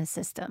fentanyl in his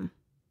system.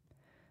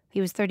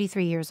 He was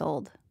 33 years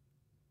old.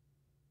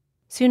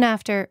 Soon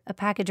after, a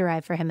package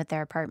arrived for him at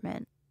their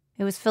apartment.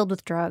 It was filled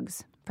with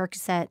drugs: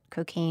 Percocet,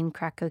 cocaine,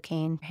 crack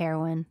cocaine,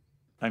 heroin.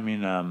 I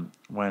mean,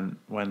 when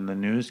the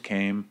news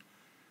came,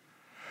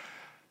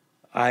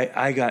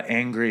 I got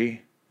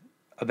angry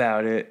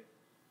about it,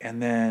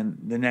 and then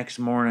the next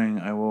morning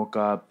I woke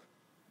up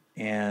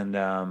and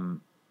I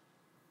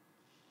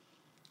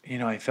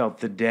felt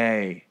the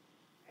day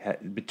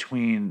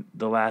between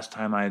the last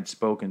time I had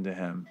spoken to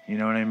him. You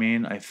know what I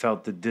mean? I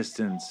felt the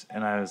distance,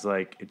 and I was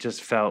like, it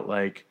just felt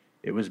like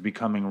it was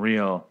becoming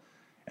real.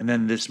 And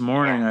then this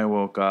morning I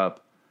woke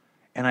up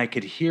and I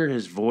could hear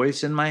his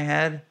voice in my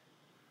head,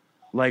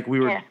 like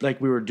we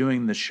were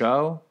doing the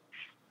show.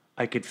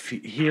 I could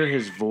hear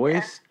his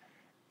voice,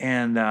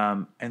 and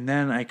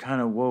then I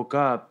kind of woke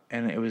up,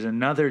 and it was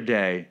another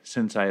day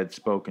since I had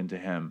spoken to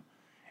him,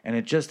 and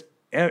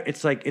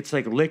it's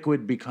like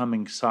liquid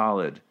becoming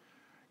solid.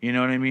 You know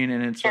what I mean?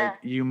 And it's like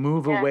you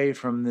move away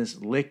from this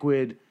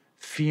liquid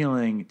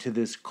feeling to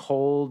this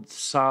cold,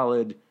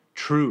 solid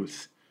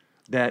truth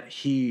that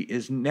he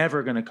is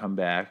never going to come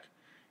back,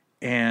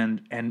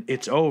 and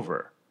it's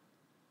over.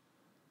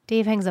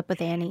 Dave hangs up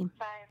with Annie,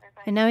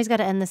 and now he's got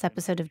to end this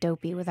episode of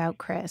Dopey without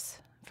Chris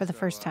for the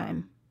first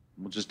time.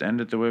 We'll just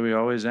end it the way we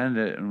always end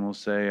it, and we'll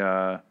say,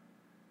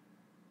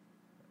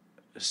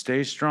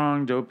 stay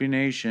strong, Dopey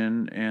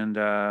Nation. And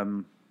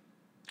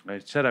I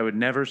said I would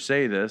never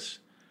say this,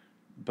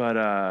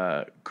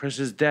 but Chris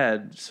is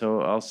dead,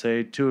 so I'll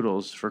say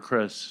toodles for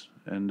Chris,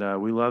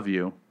 and we love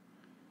you.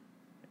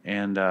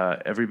 And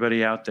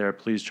everybody out there,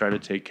 please try to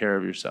take care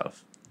of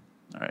yourself.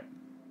 All right.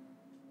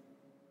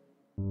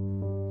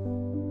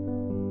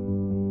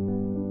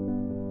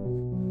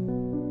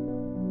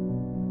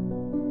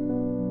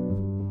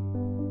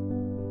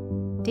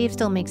 Dave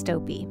still makes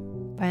Dopey,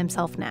 by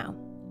himself now.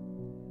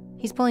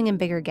 He's pulling in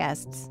bigger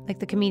guests, like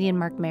the comedian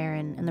Mark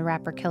Maron and the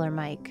rapper Killer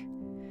Mike.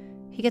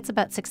 He gets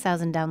about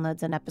 6,000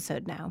 downloads an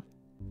episode now.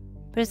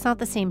 But it's not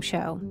the same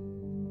show.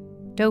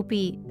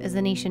 Dopey, as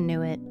the nation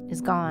knew it,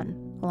 is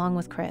gone, along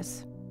with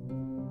Chris.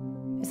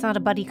 It's not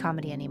a buddy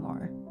comedy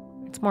anymore.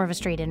 It's more of a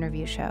straight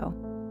interview show.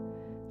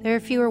 There are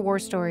fewer war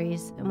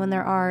stories, and when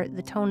there are,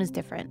 the tone is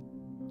different.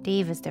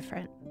 Dave is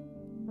different.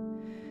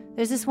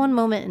 There's this one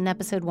moment in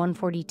episode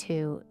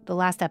 142, the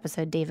last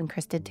episode Dave and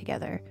Chris did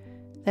together,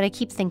 that I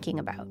keep thinking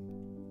about.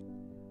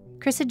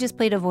 Chris had just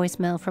played a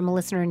voicemail from a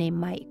listener named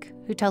Mike,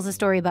 who tells a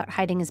story about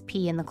hiding his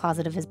pee in the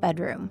closet of his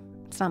bedroom.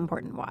 It's not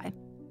important why.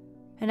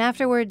 And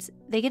afterwards,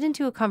 they get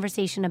into a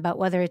conversation about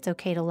whether it's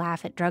okay to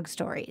laugh at drug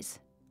stories.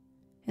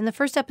 In the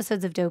first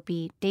episodes of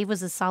Dopey, Dave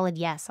was a solid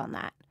yes on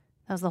that.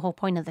 That was the whole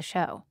point of the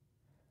show.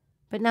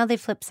 But now they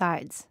flip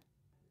sides.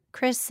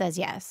 Chris says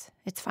yes,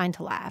 it's fine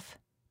to laugh.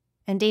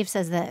 And Dave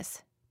says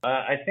this.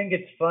 I think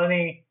it's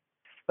funny,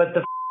 but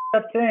the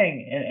up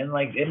thing, and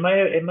like it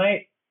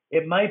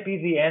might be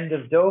the end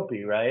of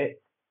Dopey, right?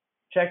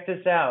 Check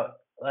this out.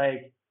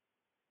 Like,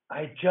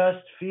 I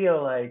just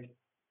feel like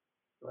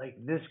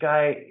this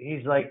guy,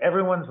 he's like,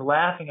 everyone's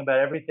laughing about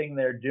everything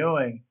they're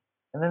doing,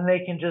 and then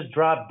they can just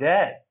drop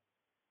dead.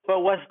 But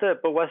what's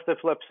the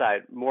flip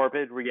side?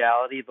 Morbid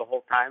reality the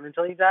whole time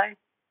until you die?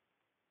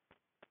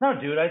 No,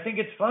 dude, I think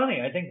it's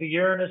funny. I think the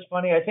urine is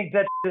funny. I think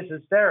that is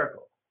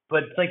hysterical.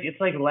 But it's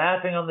like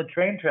laughing on the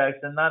train tracks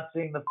and not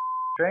seeing the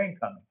train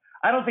coming.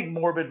 I don't think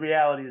morbid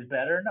reality is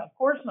better. No, of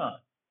course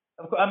not.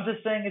 I'm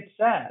just saying it's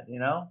sad, you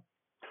know?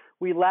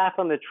 We laugh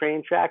on the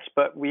train tracks,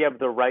 but we have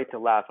the right to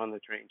laugh on the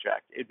train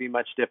tracks. It'd be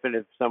much different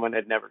if someone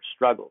had never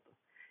struggled.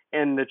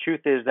 And the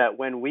truth is that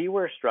when we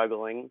were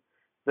struggling,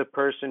 the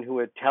person who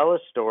would tell a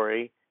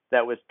story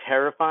that was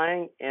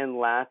terrifying and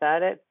laugh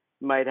at it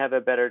might have a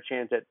better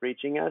chance at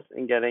reaching us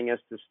and getting us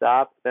to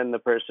stop than the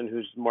person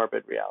who's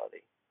morbid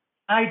reality.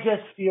 I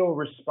just feel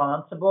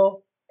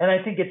responsible, and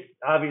I think it's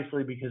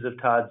obviously because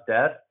of Todd's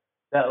death,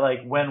 that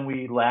like when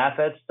we laugh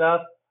at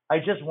stuff, I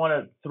just want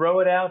to throw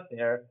it out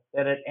there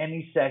that at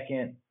any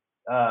second,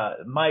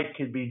 Mike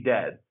could be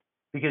dead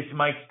because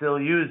Mike's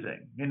still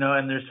using, you know,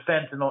 and there's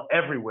fentanyl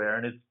everywhere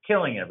and it's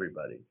killing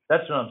everybody.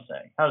 That's what I'm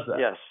saying. How's that?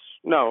 Yes.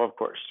 No, of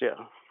course.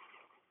 Yeah.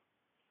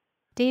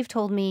 Dave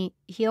told me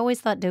he always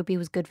thought Dopey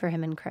was good for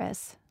him and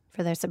Chris,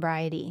 for their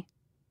sobriety.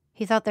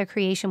 He thought their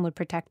creation would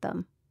protect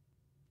them.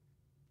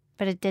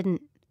 But it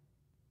didn't.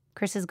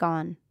 Chris is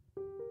gone.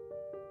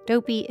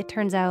 Dopey, it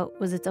turns out,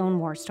 was its own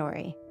war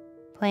story,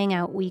 playing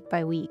out week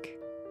by week.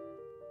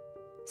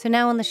 So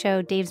now on the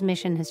show, Dave's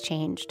mission has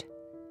changed.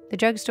 The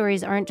drug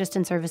stories aren't just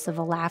in service of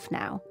a laugh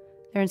now.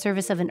 They're in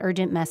service of an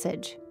urgent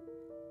message.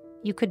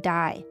 You could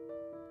die.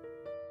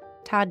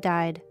 Todd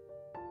died.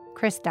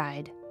 Chris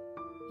died.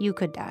 You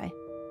could die.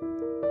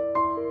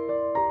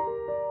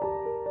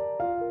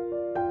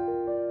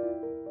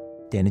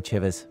 Dana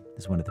Chivas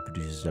is one of the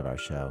producers of our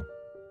show.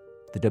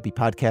 The Dopey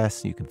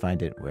Podcast, you can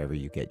find it wherever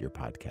you get your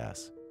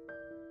podcasts.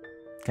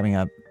 Coming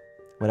up,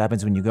 what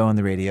happens when you go on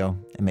the radio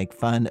and make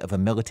fun of a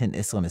militant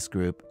Islamist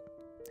group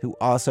who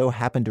also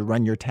happen to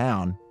run your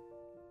town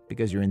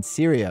because you're in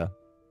Syria?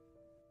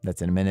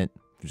 That's in a minute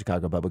from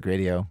Chicago Public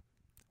Radio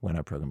when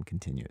our program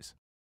continues.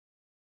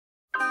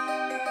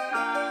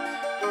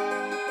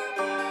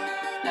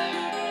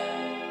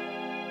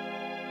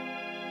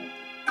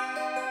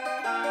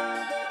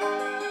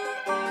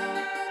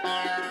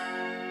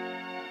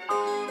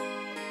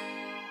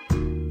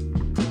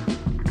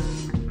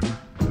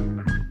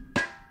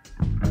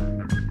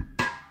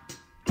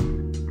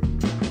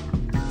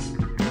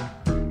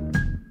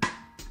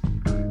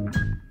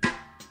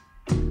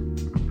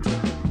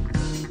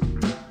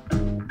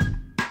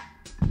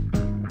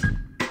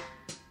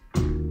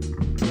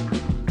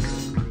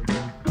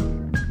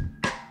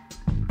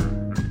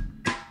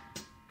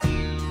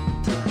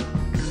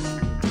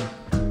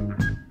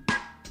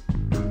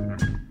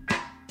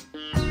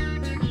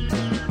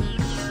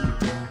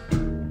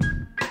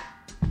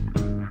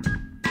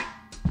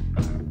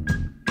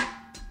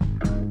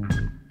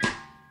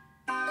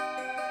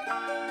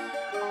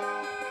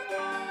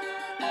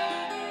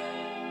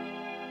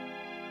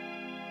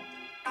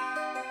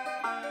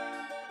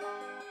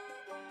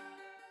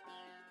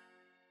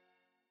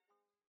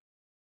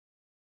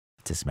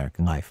 This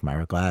American Life. I'm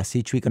Ira Glass.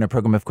 Each week on our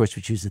program, of course,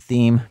 we choose a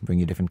theme, bring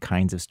you different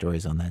kinds of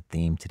stories on that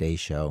theme. Today's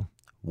show,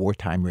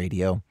 Wartime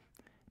Radio.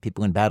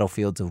 People in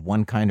battlefields of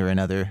one kind or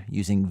another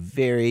using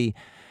very,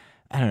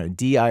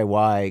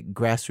 DIY,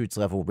 grassroots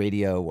level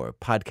radio or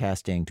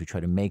podcasting to try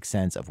to make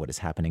sense of what is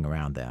happening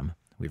around them.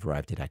 We've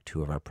arrived at Act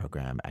 2 of our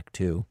program, Act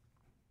 2.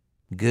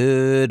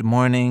 Good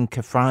morning,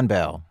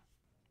 Fourble.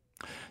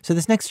 So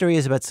this next story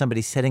is about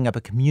somebody setting up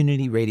a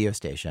community radio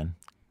station,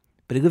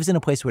 but he lives in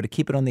a place where to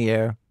keep it on the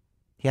air,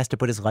 he has to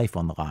put his life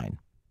on the line.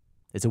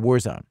 It's a war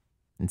zone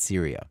in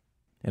Syria,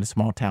 in a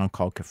small town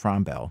called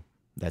Fourble.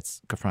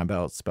 That's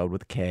Fourble spelled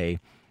with a K,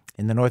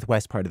 in the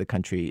northwest part of the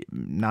country,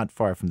 not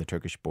far from the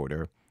Turkish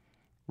border.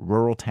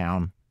 Rural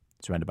town,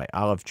 surrounded by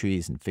olive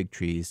trees and fig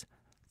trees.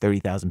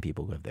 30,000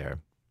 people live there.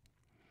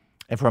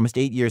 And for almost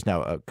 8 years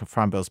now,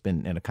 Fourble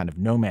been in a kind of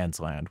no man's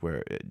land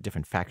where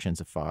different factions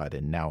have fought,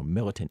 and now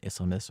militant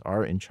Islamists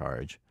are in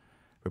charge.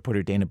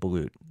 Reporter Dana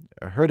Balut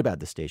heard about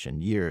the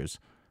station years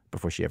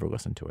before she ever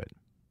listened to it.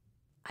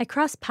 I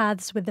crossed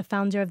paths with the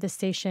founder of the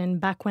station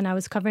back when I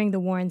was covering the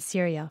war in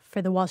Syria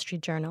for the Wall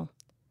Street Journal.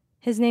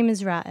 His name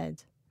is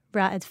Ra'ed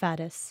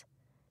Faris.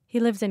 He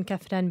lives in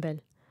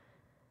Fourble.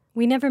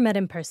 We never met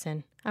in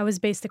person. I was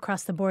based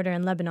across the border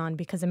in Lebanon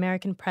because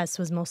American press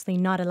was mostly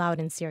not allowed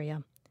in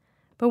Syria.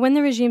 But when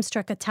the regime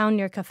struck a town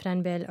near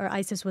Kafranbil or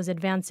ISIS was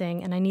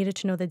advancing and I needed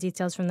to know the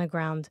details from the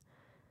ground,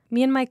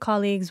 me and my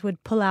colleagues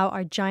would pull out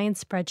our giant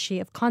spreadsheet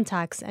of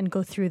contacts and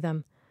go through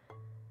them.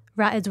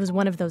 Ra'ed was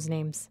one of those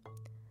names.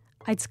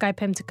 I'd Skype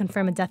him to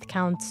confirm a death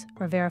count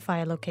or verify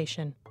a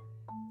location.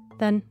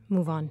 Then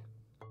move on.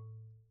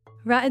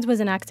 Ra'ed was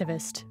an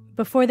activist.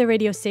 Before the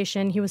radio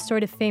station, he was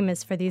sort of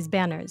famous for these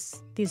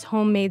banners, these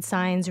homemade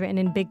signs written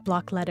in big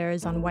block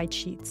letters on white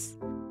sheets.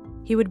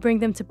 He would bring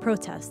them to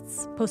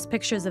protests, post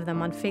pictures of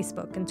them on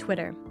Facebook and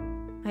Twitter.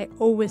 I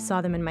always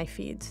saw them in my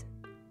feed.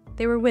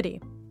 They were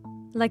witty.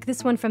 Like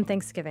this one from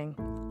Thanksgiving,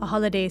 a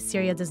holiday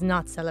Syria does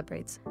not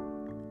celebrate.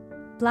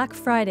 Black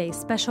Friday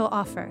special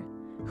offer.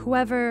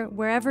 Whoever,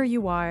 wherever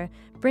you are,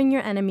 bring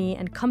your enemy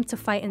and come to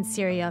fight in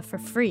Syria for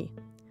free.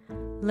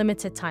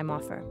 Limited time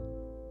offer.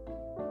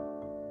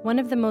 One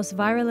of the most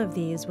viral of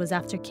these was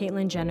after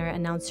Caitlyn Jenner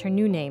announced her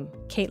new name,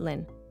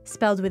 Caitlyn,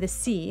 spelled with a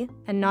C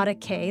and not a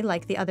K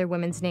like the other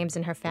women's names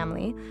in her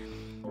family.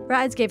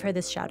 Ra'ed gave her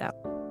this shout-out.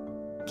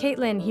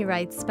 Caitlyn, he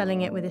writes,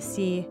 spelling it with a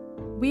C,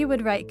 we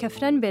would write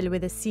Kafranbil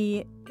with a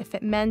C if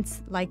it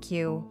meant, like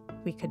you,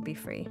 we could be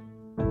free.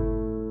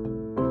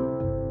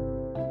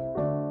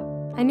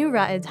 I knew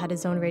Ra'ed had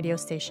his own radio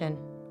station,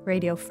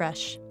 Radio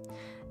Fresh,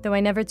 though I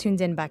never tuned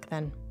in back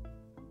then.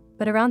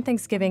 But around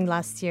Thanksgiving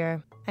last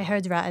year, I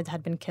heard Ra'ed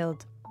had been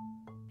killed.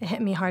 It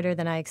hit me harder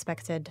than I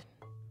expected.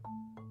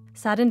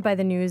 Saddened by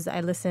the news, I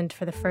listened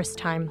for the first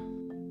time.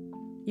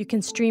 You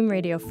can stream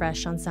Radio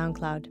Fresh on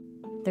SoundCloud.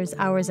 There's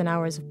hours and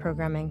hours of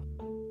programming.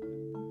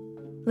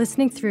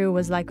 Listening through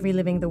was like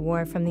reliving the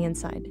war from the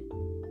inside,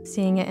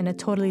 seeing it in a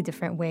totally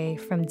different way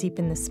from deep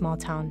in this small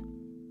town.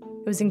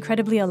 It was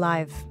incredibly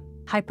alive,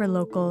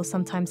 hyper-local,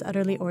 sometimes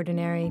utterly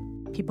ordinary,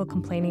 people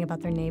complaining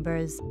about their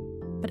neighbors,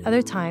 but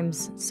other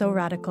times so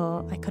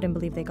radical I couldn't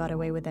believe they got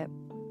away with it.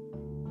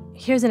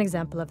 Here's an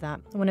example of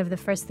that, one of the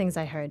first things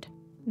I heard.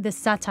 This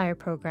satire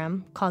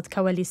program called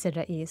Kawalis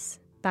al-Rais,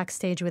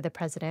 Backstage with the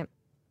President,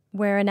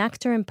 where an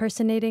actor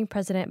impersonating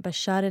President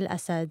Bashar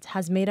al-Assad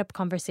has made up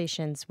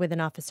conversations with an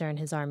officer in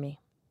his army.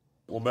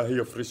 وما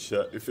هي فريش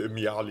اف ام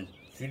يا علي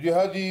سيدي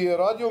هذه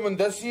راديو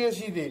مندسي يا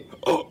سيدي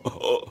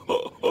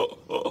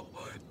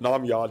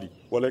نعم يا علي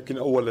ولكن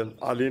أولا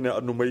علينا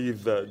أن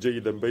نميز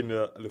جيدا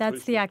بين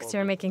That's the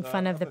actor making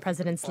fun of the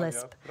president's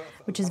lisp,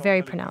 which is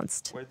very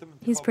pronounced.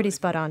 He's pretty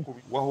spot on.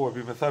 وهو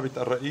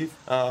بمثابة الرئيس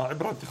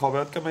عبر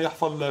انتخابات كما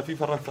يحصل في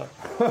فرنسا.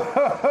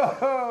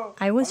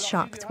 I was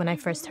shocked when I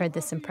first heard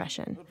this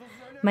impression.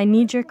 My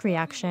knee-jerk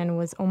reaction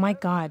was, oh my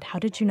God, how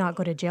did you not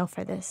go to jail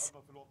for this?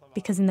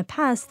 Because in the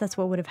past, that's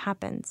what would have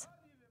happened.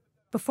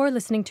 Before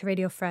listening to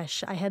Radio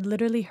Fresh, I had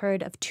literally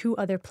heard of 2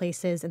 other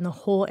places in the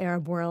whole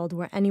Arab world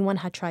where anyone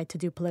had tried to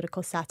do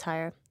political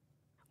satire.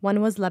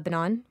 One was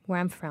Lebanon, where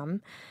I'm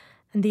from,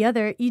 and the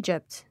other,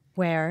 Egypt,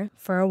 where,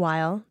 for a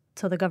while,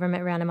 till the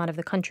government ran him out of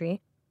the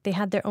country, they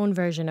had their own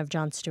version of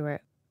Jon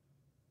Stewart.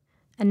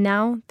 And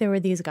now there were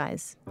these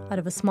guys, out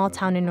of a small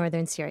town in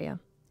northern Syria.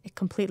 It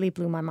completely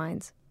blew my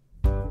mind.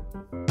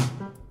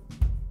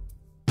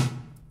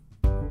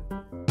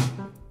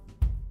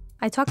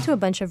 I talked to a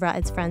bunch of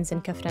Ra'ed's friends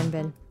in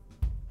Kafranbil.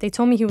 They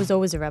told me he was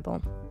always a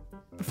rebel.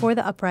 Before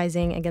the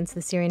uprising against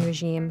the Syrian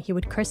regime, he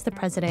would curse the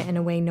president in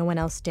a way no one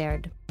else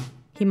dared.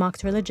 He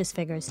mocked religious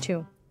figures,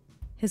 too.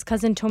 His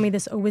cousin told me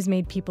this always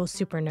made people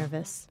super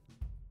nervous.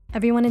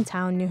 Everyone in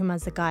town knew him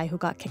as the guy who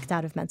got kicked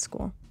out of med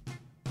school.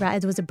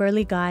 Ra'ed was a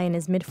burly guy in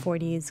his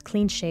mid-40s,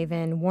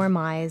 clean-shaven, warm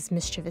eyes,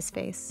 mischievous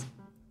face.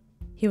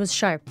 He was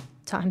sharp,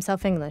 taught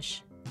himself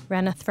English,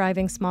 ran a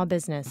thriving small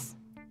business.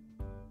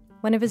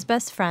 One of his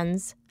best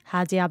friends,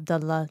 Hadi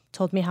Abdullah,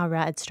 told me how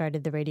Ra'ed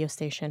started the radio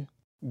station.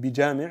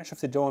 بجامع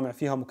شفت الجوامع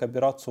فيها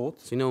مكبرات صوت.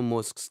 So you know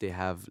mosques, they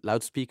have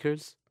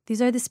loudspeakers?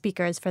 These are the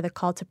speakers for the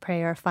call to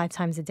prayer 5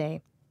 times a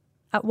day.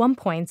 At one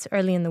point,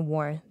 early in the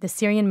war, the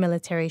Syrian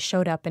military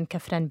showed up in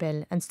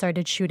Kafranbil and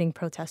started shooting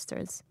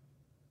protesters.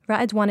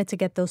 Ra'ed wanted to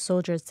get those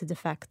soldiers to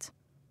defect.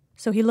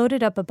 So he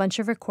loaded up a bunch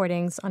of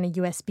recordings on a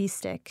USB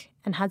stick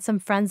and had some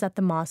friends at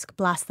the mosque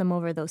blast them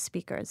over those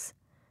speakers.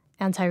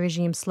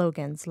 Anti-regime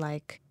slogans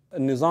like,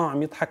 النظام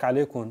عم يضحك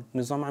عليكم،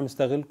 النظام عم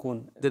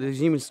يستغلكم. The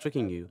regime is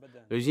tricking you.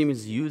 The regime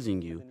is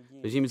using you.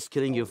 The regime is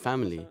killing your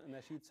family.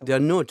 There are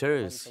no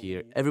terrorists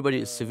here.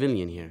 Everybody is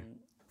civilian here.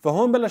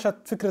 فهون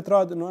بلشت فكرة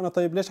رائد إنه أنا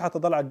طيب ليش حتى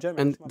ضل على الجامع.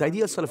 And the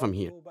idea started from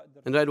here.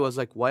 And Ra'ed was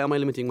like, why am I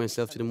limiting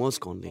myself to the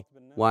mosque only?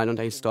 Why don't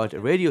I start a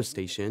radio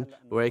station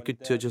where I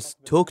could just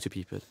talk to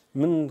people?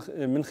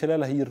 من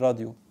خلالها هي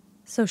الراديو.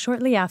 So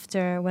shortly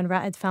after, when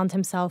Ra'ed found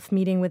himself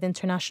meeting with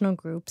international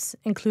groups,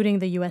 including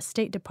the US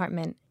State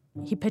Department,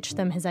 he pitched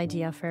them his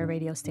idea for a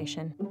radio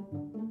station.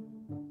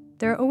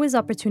 There are always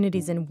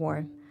opportunities in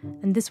war,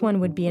 and this one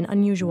would be an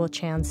unusual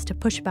chance to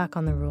push back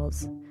on the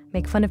rules,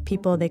 make fun of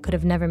people they could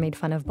have never made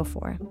fun of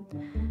before.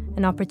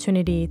 An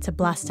opportunity to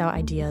blast out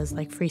ideas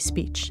like free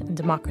speech and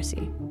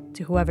democracy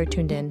to whoever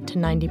tuned in to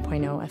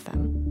 90.0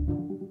 FM.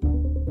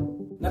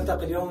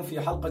 نلتقي اليوم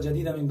في حلقة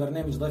جديدة من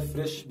برنامج ضيف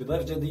فريش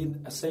بضيف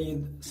جديد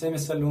السيد سامي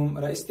السلوم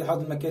رئيس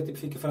اتحاد المكاتب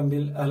في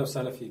كفرنبيل. أهلا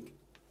وسهلا فيك.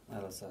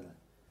 أهلا وسهلا.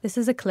 This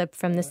is a clip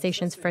from the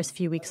station's first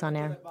few weeks on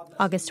air,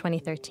 August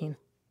 2013.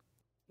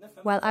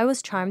 While I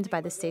was charmed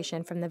by the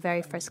station from the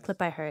very first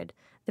clip I heard,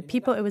 the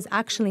people it was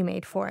actually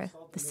made for,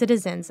 the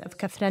citizens of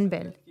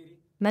Kafrenbil,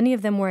 many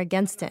of them were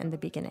against it in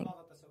the beginning.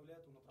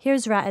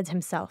 Here's Ra'ed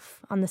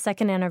himself on the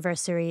second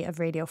anniversary of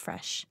Radio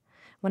Fresh,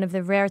 one of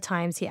the rare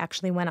times he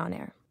actually went on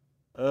air.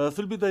 في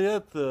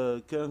البدايات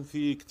كان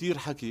في كتير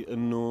حكي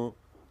إنه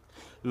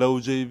لو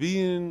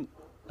جايبين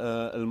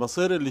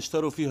المصاري اللي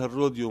اشتروا فيها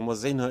الراديو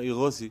وموزعينها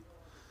إغاثي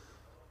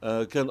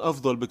كان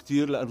أفضل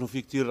بكتير لأنه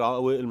في كتير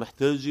عوائل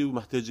محتاجة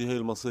ومحتاجة هاي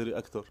المصاري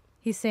أكتر.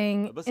 He's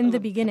saying, in the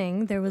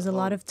beginning, there was a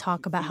lot of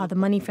talk about how the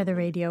money for the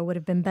radio would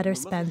have been better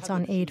spent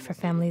on aid for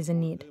families in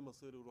need.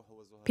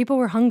 People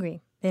were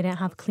hungry. They didn't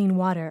have clean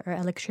water or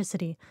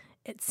electricity.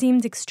 It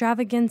seemed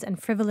extravagant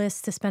and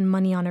frivolous to spend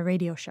money on a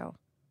radio show.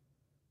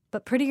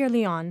 But pretty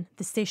early on,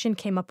 the station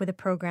came up with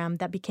a program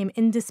that became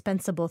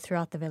indispensable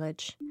throughout the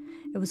village.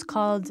 It was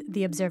called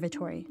The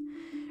Observatory.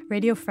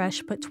 Radio Fresh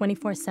put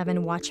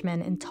 24/7 watchmen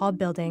in tall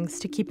buildings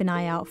to keep an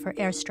eye out for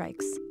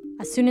airstrikes.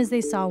 As soon as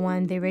they saw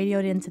one, they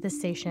radioed into the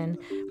station,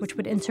 which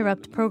would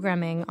interrupt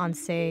programming on,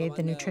 say,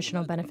 the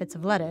nutritional benefits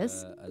of lettuce.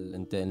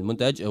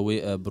 المنتج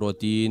هو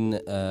بروتين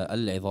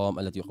العظام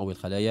التي يقوي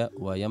الخلايا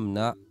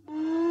ويمنع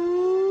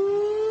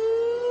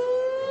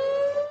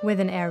with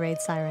an air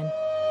raid siren.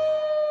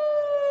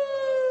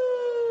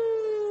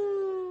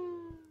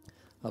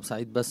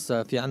 سعيد بس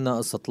في عنا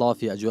قصة طلع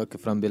في أجواء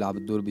كفرنبيل عم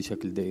بتدور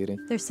بشكل دائري.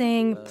 They're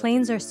saying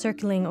planes are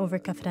circling over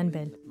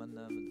Kafrenbil.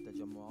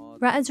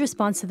 Ra'ed's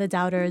response to the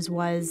doubters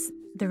was,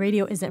 the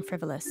radio isn't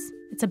frivolous.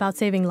 It's about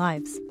saving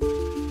lives.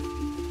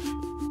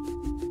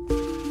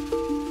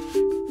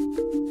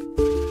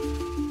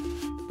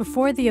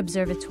 Before the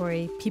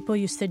observatory, people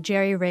used to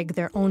jerry-rig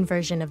their own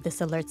version of this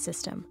alert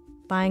system,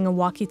 buying a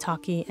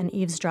walkie-talkie and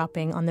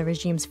eavesdropping on the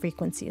regime's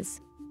frequencies.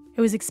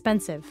 It was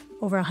expensive,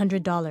 over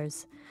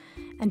 $100.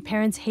 And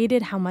parents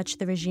hated how much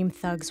the regime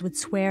thugs would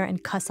swear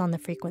and cuss on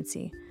the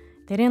frequency.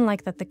 They didn't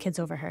like that the kids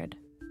overheard.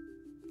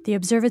 The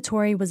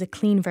observatory was a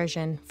clean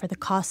version for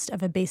the cost of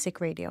a basic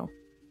radio,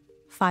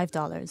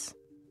 $5.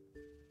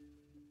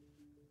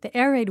 The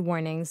air raid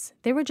warnings,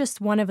 they were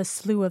just one of a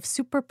slew of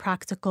super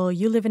practical,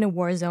 you live in a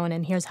war zone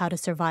and here's how to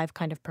survive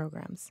kind of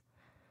programs.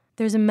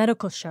 There's a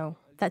medical show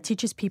that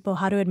teaches people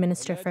how to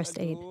administer first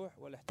aid.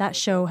 That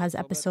show has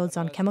episodes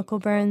on chemical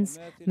burns,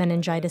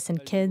 meningitis in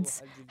kids,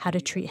 how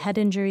to treat head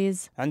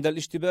injuries. عند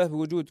الاشتباه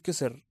بوجود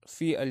كسر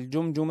في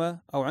الجمجمة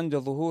أو عند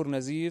ظهور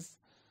نزيف.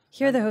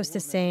 Here the host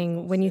is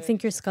saying, when you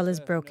think your skull is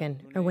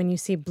broken, or when you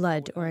see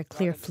blood or a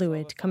clear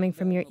fluid coming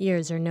from your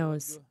ears or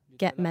nose,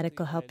 get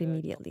medical help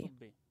immediately.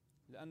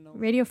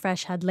 Radio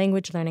Fresh had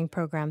language learning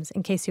programs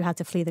in case you had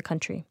to flee the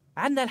country.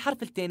 عندنا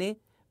الحرف الثاني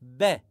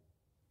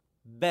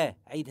ب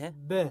عيدها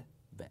ب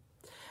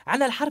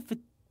عندنا الحرف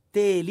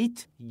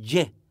الثالث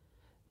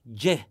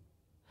ج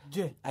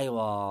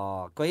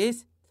أيوة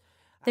كويس.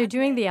 They're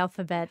doing the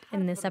alphabet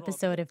in this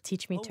episode of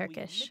Teach Me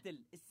Turkish.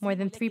 More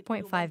than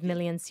 3.5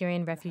 million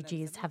Syrian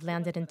refugees have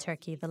landed in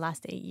Turkey the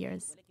last 8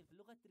 years.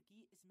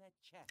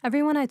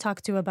 Everyone I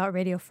talked to about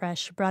Radio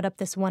Fresh brought up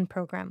this one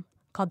program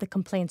called The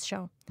Complaints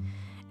Show.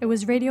 It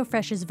was Radio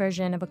Fresh's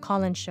version of a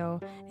call-in show,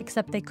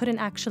 except they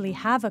couldn't actually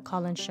have a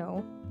call-in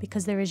show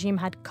because the regime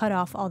had cut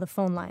off all the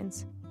phone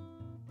lines.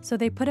 So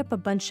they put up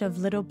a bunch of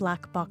little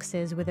black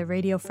boxes with a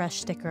Radio Fresh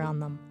sticker on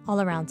them, all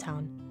around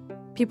town.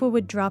 People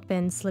would drop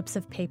in slips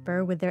of paper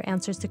with their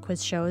answers to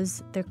quiz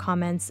shows, their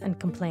comments, and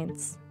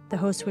complaints.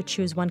 The host would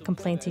choose one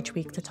complaint each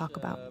week to talk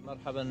about.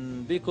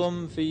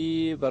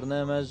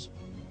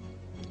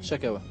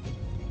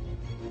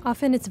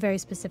 Often it's very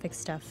specific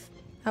stuff.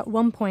 At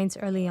one point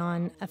early on,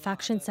 a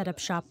faction set up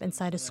shop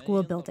inside a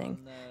school building,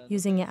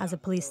 using it as a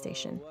police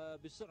station.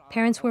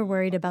 Parents were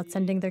worried about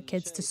sending their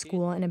kids to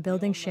school in a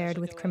building shared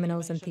with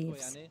criminals and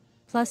thieves.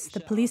 Plus,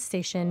 the police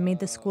station made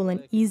the school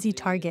an easy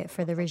target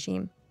for the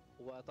regime.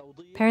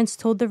 Parents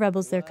told the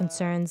rebels their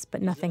concerns,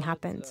 but nothing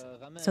happened.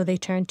 So they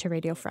turned to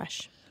Radio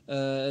Fresh.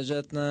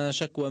 جاتنا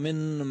شكوى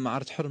من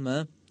معرض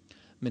حرمة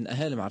من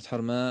أهالي معرض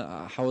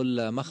حرمة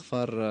حول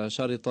مخفر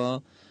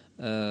شرطة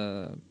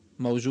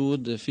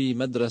موجود في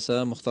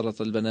مدرسة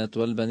مختلطة البنات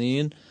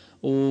والبنين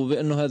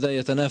وبأنه هذا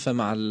يتنافى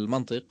مع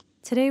المنطق.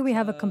 Today we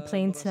have a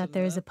complaint that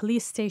there is a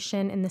police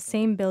station in the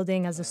same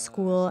building as a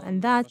school,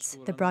 and that,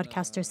 the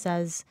broadcaster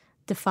says,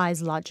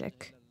 defies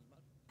logic.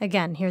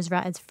 Again, here's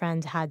Ra'ed's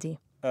friend Hadi.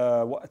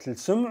 وقت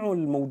سمعوا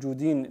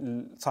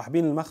الموجودين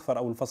صاحبين المخفر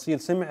أو الفصيل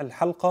سمع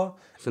الحلقة.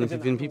 So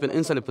when people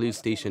inside the police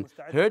station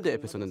heard the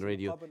episode on the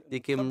radio,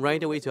 they came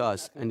right away to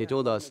us and they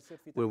told us,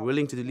 we're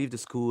willing to leave the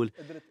school.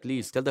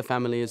 Please tell the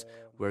families,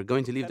 we're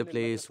going to leave the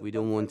place. We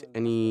don't want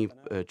any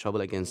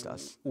trouble against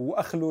us.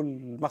 وأخلوا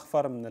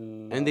المخفر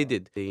من And they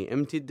did. They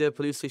emptied the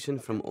police station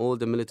from all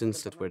the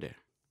militants that were there.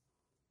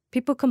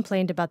 People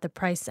complained about the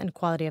price and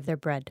quality of their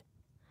bread.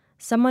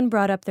 Someone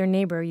brought up their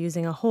neighbor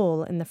using a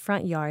hole in the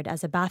front yard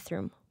as a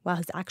bathroom, while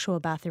his actual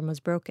bathroom was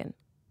broken.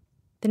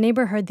 The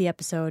neighbor heard the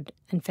episode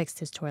and fixed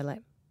his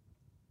toilet.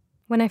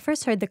 When I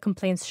first heard the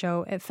complaints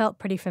show, it felt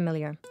pretty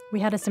familiar.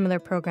 We had a similar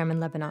program in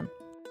Lebanon,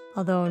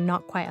 although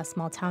not quite as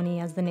small-towny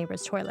as the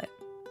neighbor's toilet.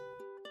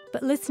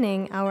 But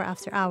listening hour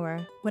after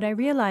hour, what I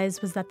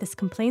realized was that this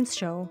complaints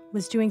show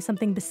was doing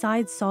something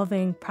besides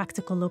solving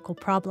practical local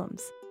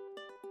problems.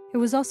 It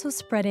was also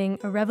spreading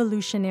a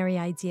revolutionary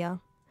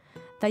idea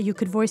that you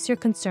could voice your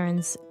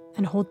concerns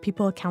and hold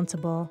people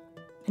accountable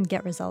and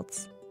get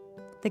results.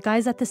 The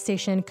guys at the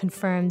station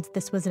confirmed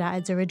this was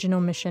Ra'ed's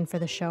original mission for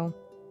the show.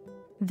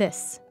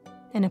 This,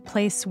 in a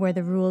place where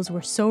the rules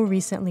were so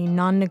recently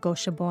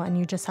non-negotiable and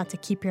you just had to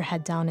keep your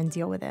head down and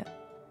deal with it.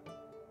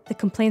 The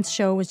Complaints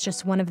Show was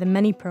just one of the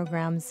many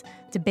programs,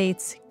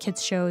 debates,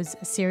 kids shows,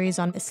 a series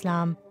on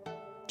Islam,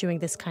 doing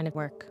this kind of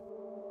work.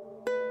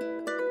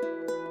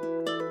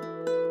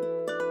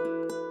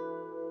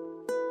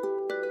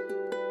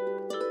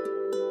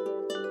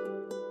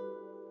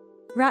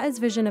 Ra'ed's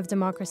vision of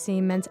democracy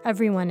meant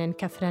everyone in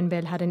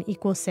Kafranbil had an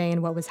equal say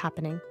in what was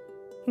happening,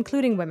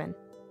 including women.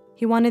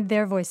 He wanted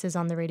their voices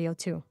on the radio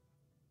too.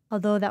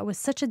 Although that was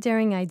such a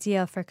daring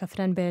idea for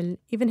Kafranbil,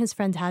 even his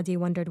friend Hadi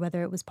wondered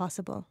whether it was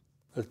possible.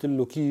 قلت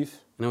له كيف؟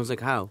 And I was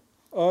like, how?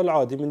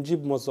 العادي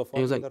بنجيب موظفات. And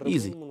he was like,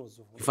 easy.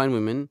 You find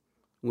women,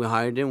 we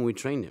hired them, we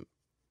trained them.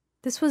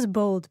 This was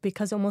bold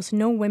because almost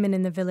no women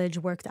in the village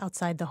worked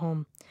outside the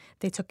home.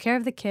 They took care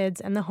of the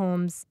kids and the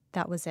homes,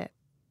 that was it.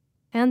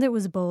 And it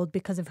was bold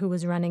because of who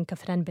was running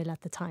Kafranbil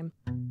at the time.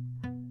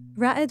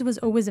 Ra'ed was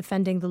always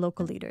offending the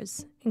local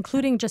leaders,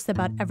 including just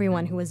about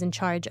everyone who was in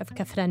charge of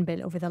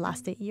Kafranbil over the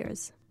last 8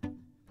 years.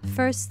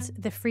 First,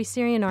 the Free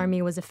Syrian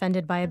Army was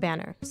offended by a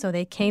banner, so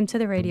they came to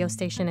the radio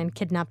station and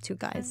kidnapped 2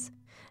 guys.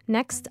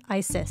 Next,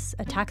 ISIS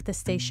attacked the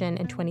station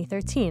in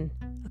 2013.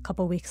 A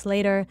couple weeks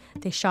later,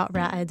 they shot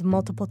Ra'ed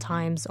multiple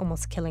times,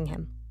 almost killing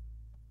him.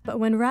 But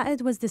when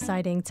Ra'ed was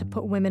deciding to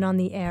put women on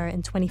the air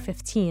in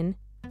 2015,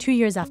 2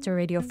 years after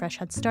Radio Fresh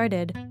had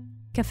started,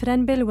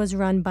 Kafranbil was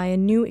run by a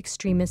new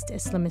extremist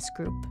Islamist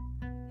group,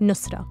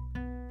 Nusra,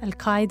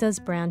 Al-Qaeda's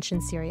branch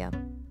in Syria.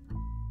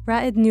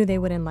 Ra'ed knew they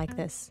wouldn't like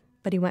this,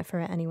 but he went for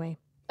it anyway.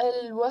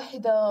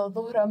 الواحدة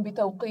ظهرا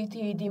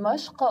بتوقيت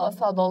دمشق.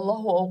 أسعد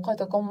الله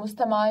أوقاتكم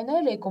مستمعينا.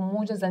 إليكم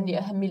موجزا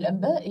لأهم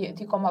الأنباء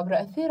يأتيكم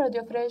عبر أثير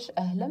راديو فريش.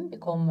 أهلا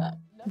بكم.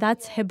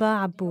 That's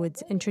Hiba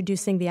Aboud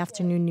introducing the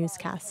afternoon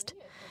newscast.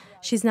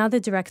 She's now the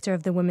director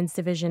of the women's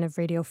division of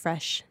Radio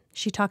Fresh.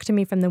 She talked to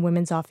me from the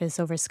women's office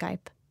over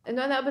Skype.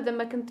 إنه أنا أبدا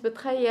ما كنت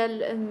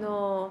بتخيل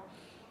إنه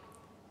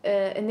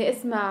إني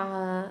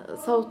أسمع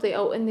صوتي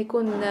أو إني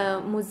أكون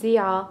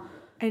مذيعة.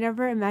 I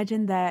never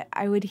imagined that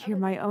I would hear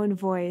my own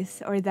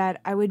voice or that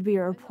I would be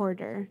a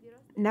reporter.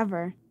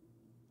 Never.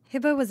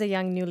 Hiba was a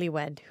young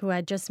newlywed who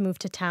had just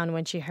moved to town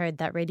when she heard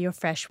that Radio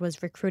Fresh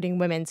was recruiting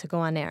women to go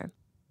on air.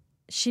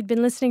 She'd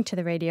been listening to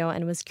the radio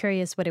and was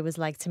curious what it was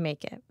like to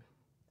make it.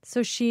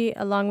 So she,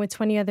 along with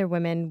 20 other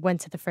women,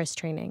 went to the first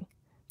training.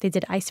 They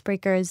did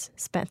icebreakers,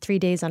 spent 3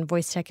 days on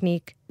voice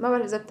technique. ما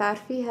بعرف إذا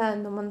بتعرفيها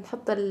إنه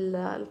بنحط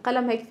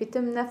القلم هيك في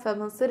تمنا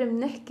فبنصير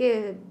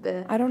بنحكي.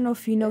 I don't know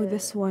if you know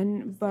this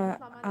one, but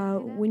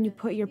when you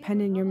put your pen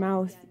in your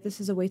mouth,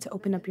 this is a way to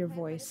open up your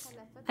voice.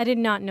 I did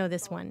not know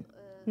this one.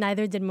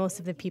 Neither did most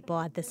of the people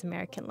at This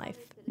American Life.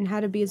 And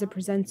how to be as a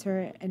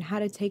presenter and how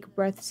to take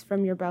breaths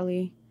from your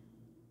belly.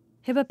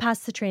 Hiba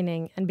passed the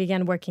training and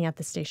began working at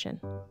the station.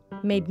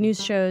 Made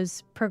news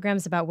shows,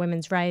 programs about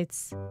women's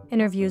rights,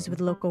 interviews with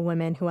local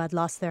women who had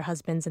lost their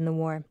husbands in the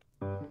war.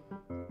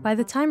 By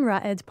the time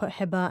Ra'ed put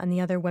Hiba and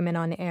the other women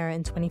on air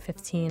in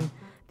 2015,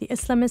 the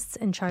Islamists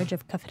in charge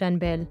of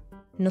Kafranbil,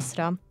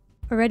 Nusra,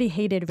 already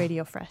hated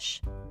Radio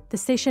Fresh. The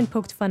station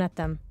poked fun at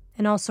them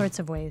in all sorts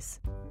of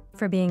ways,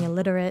 for being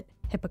illiterate,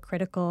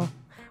 hypocritical.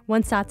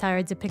 One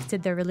satire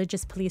depicted their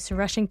religious police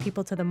rushing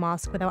people to the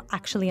mosque without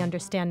actually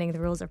understanding the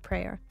rules of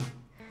prayer.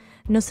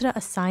 Nusra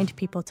assigned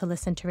people to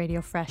listen to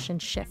Radio Fresh in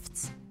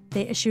shifts.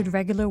 They issued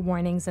regular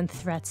warnings and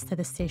threats to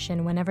the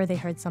station whenever they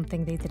heard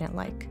something they didn't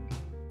like.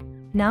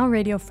 Now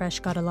Radio Fresh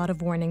got a lot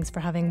of warnings for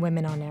having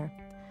women on air.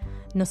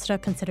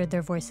 Nusra considered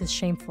their voices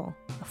shameful,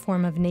 a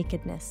form of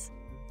nakedness.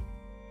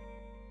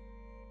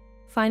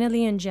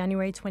 Finally, in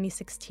January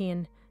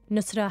 2016,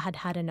 Nusra had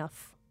had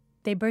enough.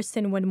 They burst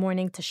in one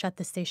morning to shut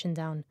the station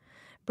down,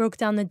 broke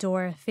down the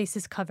door,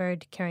 faces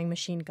covered, carrying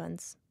machine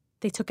guns.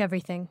 They took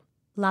everything: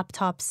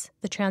 laptops,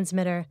 the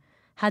transmitter,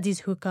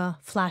 Hadi's hookah,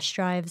 flash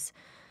drives.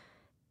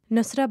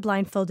 Nusra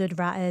blindfolded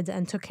Ra'ed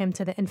and took him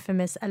to the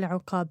infamous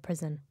Al-Uqab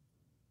prison.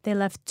 They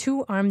left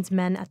 2 armed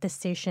men at the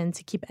station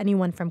to keep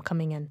anyone from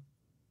coming in.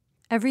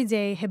 Every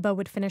day, Hiba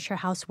would finish her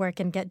housework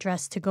and get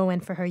dressed to go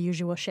in for her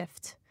usual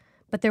shift.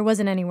 But there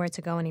wasn't anywhere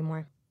to go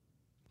anymore.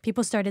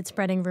 People started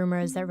spreading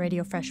rumors that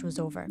Radio Fresh was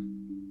over.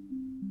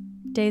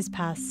 Days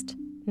passed.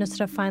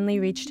 Nusra finally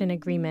reached an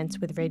agreement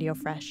with Radio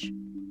Fresh.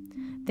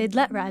 They'd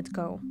let Ra'ed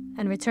go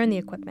and return the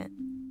equipment,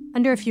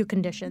 under a few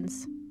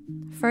conditions.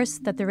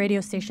 First, that the radio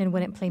station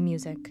wouldn't play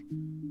music.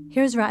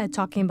 Here's Ra'ed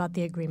talking about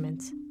the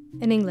agreement,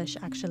 in English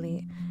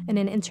actually, in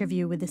an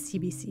interview with the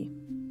CBC.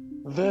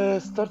 They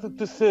started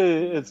to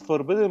say it's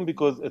forbidden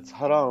because it's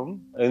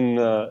haram in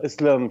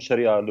Islam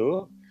Sharia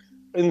law.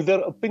 In their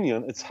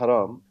opinion, it's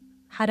haram.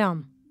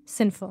 Haram,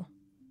 sinful.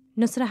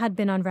 Nusra had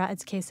been on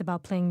Ra'ed's case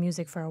about playing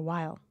music for a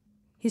while.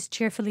 He's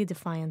cheerfully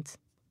defiant.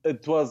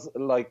 It was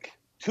like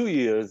 2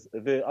 years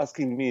they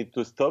asking me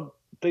to stop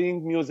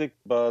playing music,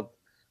 but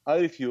I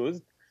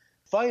refused.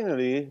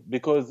 Finally,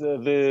 because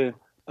they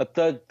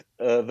attacked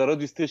the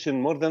radio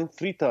station more than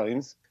 3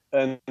 times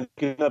and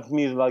kidnapped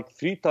me like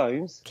 3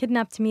 times.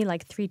 Kidnapped me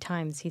like 3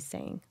 times, he's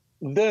saying.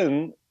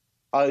 Then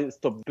I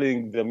stopped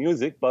playing the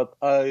music, but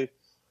I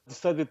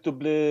decided to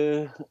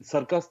play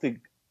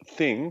sarcastic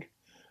thing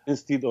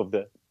instead of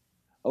that.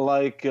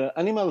 Like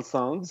animal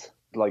sounds,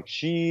 like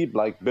sheep,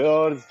 like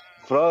birds,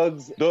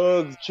 frogs,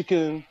 dogs,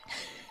 chicken,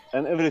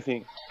 and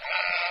everything.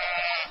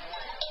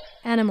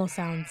 Animal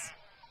sounds.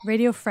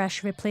 Radio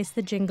Fresh replaced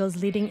the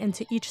jingles leading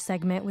into each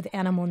segment with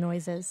animal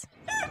noises.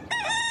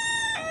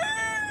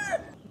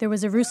 There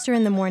was a rooster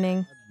in the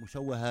morning.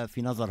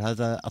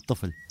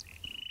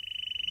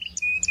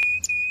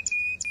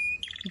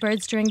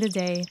 Birds during the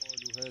day.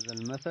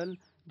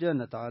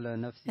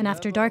 And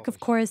after dark, of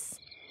course,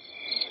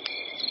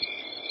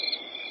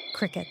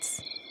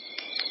 crickets.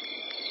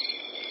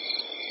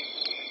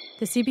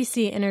 The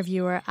CBC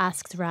interviewer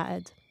asked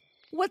Ra'ed,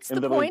 "What's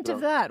the point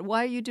of that? Why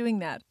are you doing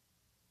that?"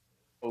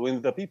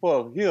 When the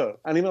people hear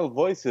animal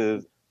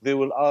voices, they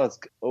will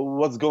ask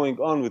what's going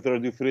on with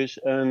Radio Fresh,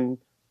 and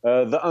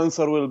the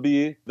answer will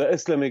be the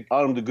Islamic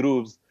armed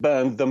groups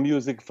banned the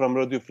music from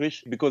Radio Fresh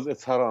because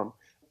it's haram.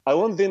 I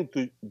want them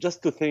to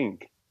just to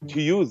think,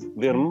 to use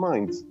their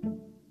minds.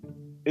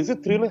 Is it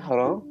really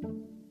haram?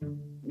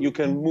 You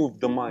can move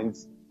the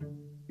minds.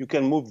 You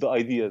can move the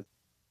ideas.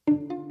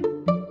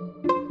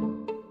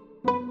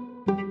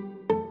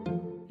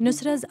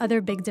 Nusra's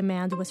other big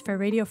demand was for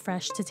Radio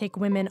Fresh to take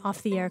women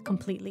off the air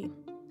completely.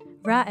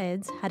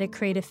 Ra'ed had a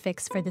creative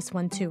fix for this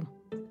one too.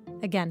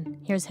 Again,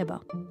 here's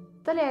Hiba.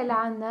 طلع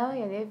لعنا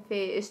يعني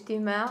في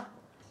اجتماع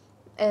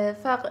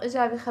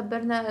فاجا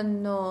بخبرنا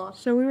إنه.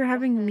 So we were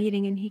having a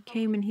meeting and he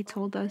came and he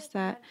told us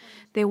that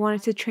they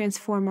wanted to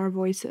transform our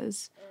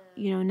voices.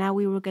 You know, now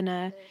we were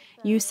gonna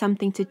use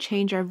something to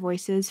change our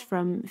voices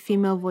from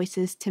female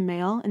voices to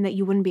male, and that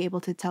you wouldn't be able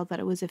to tell that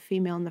it was a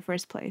female in the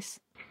first place.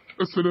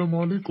 السلام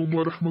عليكم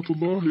ورحمة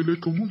الله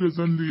إليكم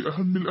موجزا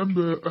لأهم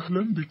الأنباء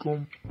أهلا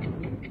بكم.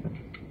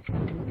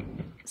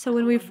 So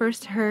when we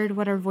first heard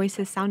what our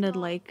voices sounded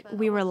like,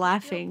 we were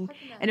laughing.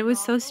 And it was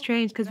so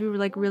strange because we were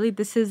like, really,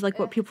 this is like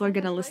what people are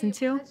going to listen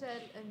to?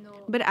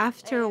 But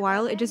after a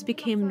while, it just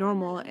became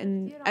normal.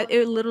 And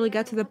it literally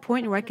got to the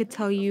point where I could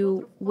tell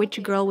you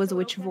which girl was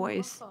which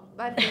voice.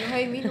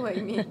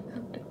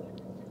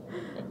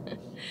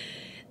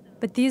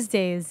 But these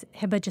days,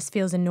 Hiba just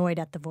feels annoyed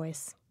at the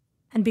voice.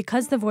 And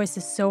because the voice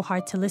is so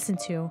hard to listen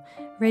to,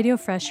 Radio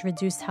Fresh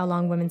reduced how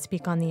long women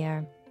speak on the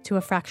air to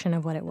a fraction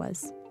of what it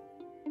was.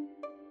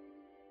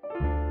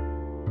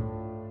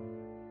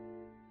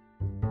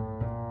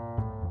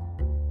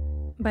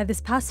 By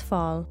this past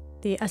fall,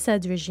 the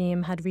Assad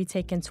regime had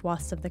retaken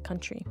swaths of the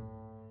country.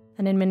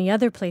 And in many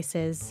other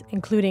places,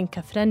 including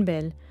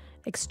Fourble,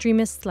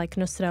 extremists like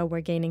Nusra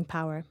were gaining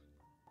power.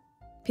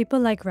 People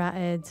like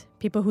Ra'ed,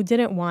 people who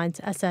didn't want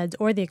Assad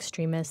or the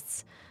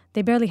extremists,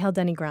 they barely held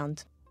any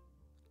ground.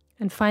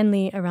 And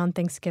finally, around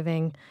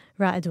Thanksgiving,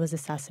 Ra'ed was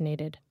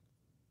assassinated.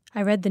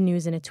 I read the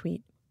news in a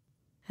tweet,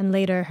 and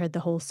later heard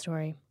the whole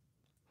story.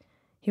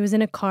 He was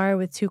in a car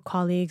with 2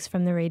 colleagues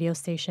from the radio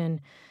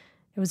station.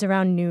 It was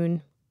around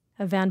noon.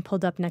 A van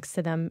pulled up next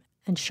to them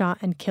and shot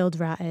and killed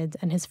Ra'ed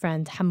and his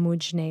friend Hammoud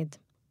Jnaid,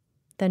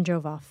 then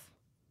drove off.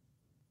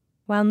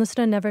 While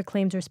Nusra never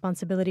claimed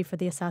responsibility for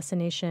the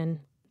assassination,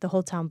 the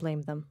whole town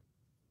blamed them.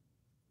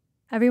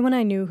 Everyone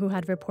I knew who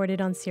had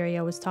reported on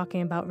Syria was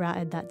talking about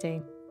Ra'ed that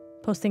day,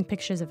 posting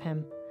pictures of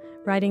him,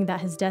 writing that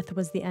his death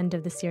was the end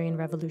of the Syrian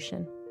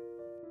revolution.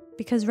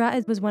 Because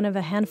Ra'ed was one of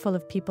a handful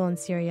of people in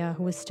Syria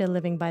who was still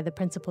living by the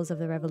principles of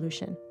the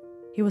revolution.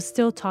 He was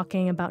still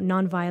talking about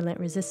nonviolent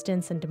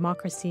resistance and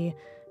democracy,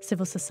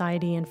 civil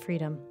society and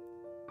freedom.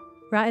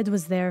 Ra'ed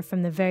was there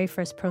from the very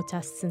first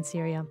protests in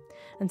Syria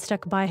and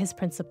stuck by his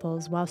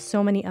principles while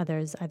so many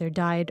others either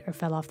died or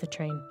fell off the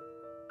train.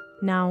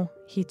 Now,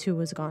 he too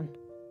was gone.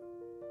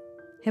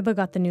 Hiba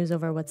got the news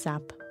over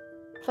WhatsApp.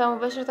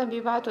 فمباشرة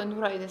بيبعتوا إنه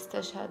رائد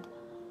استشهد.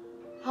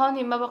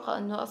 هوني ما بقى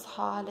إنه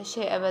أصحى على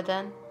شيء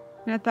أبداً.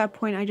 And at that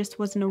point, I just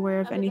wasn't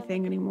aware of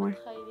anything anymore.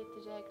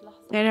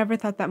 I never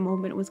thought that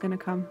moment was going to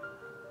come.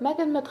 ما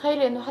كنت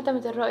متخيلة إنه حدا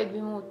مثل رائد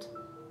بيموت.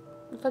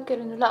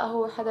 بفكر إنه لا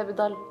هو حدا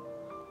بيضل.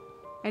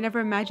 I never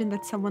imagined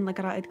that someone like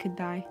Ra'ed could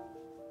die.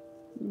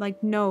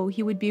 Like, no,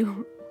 he would be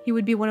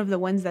one of the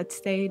ones that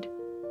stayed.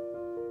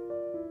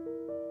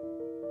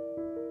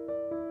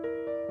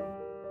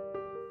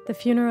 The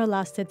funeral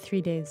lasted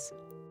 3 days.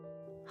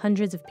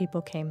 Hundreds of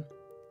people came.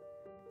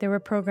 There were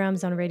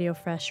programs on Radio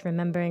Fresh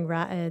remembering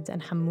Ra'ed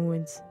and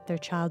Hammoud, their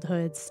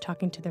childhoods,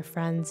 talking to their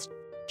friends,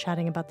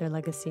 chatting about their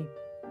legacy.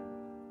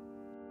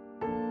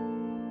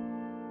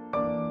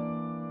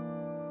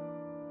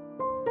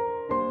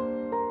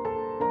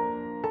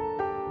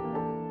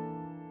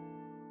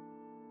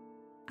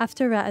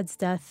 After Ra'ad's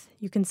death,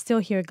 you can still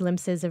hear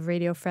glimpses of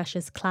Radio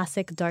Fresh's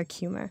classic dark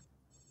humor.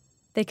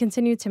 They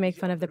continue to make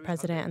fun of the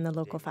president and the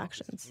local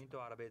factions.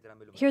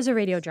 Here's a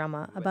radio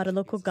drama about a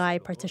local guy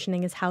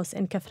partitioning his house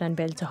in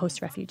Kafranbil to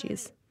host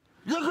refugees.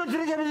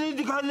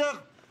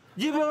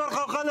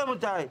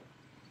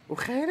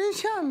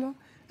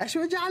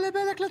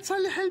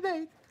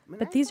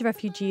 But these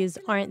refugees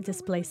aren't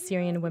displaced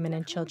Syrian women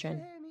and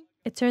children.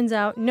 It turns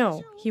out,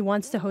 no, he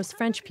wants to host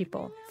French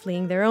people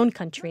fleeing their own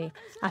country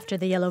after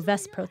the Yellow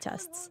Vest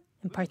protests,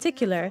 in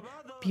particular,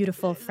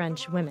 beautiful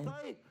French women.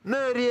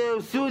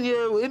 Mary,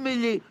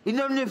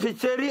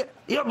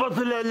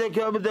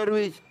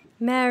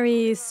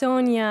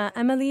 Sonia,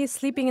 Emily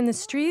sleeping in the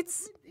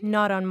streets?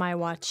 Not on my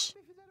watch.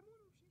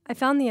 I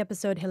found the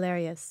episode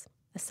hilarious,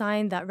 a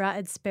sign that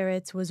Ra'ad's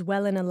spirit was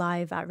well and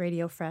alive at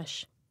Radio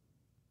Fresh.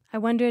 I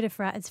wondered if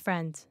Ra'ad's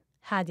friend,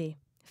 Hadi,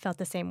 felt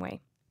the same way.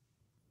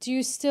 Do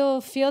you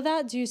still feel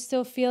that? Do you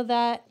still feel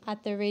that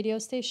at the radio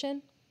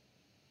station?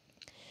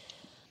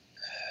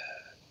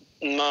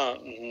 Yeah,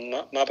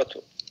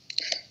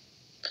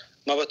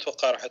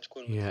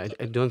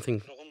 I don't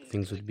think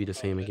things would be the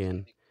same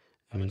again.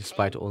 I mean,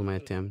 despite all my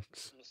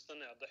attempts.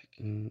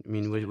 I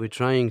mean, we're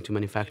trying to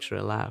manufacture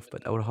a laugh,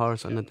 but our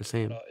hearts are not the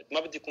same. I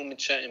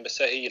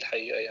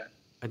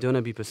don't want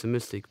to be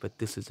pessimistic, but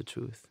this is the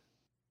truth.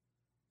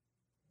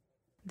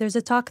 There's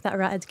a talk that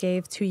Ra'ad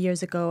gave 2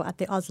 years ago at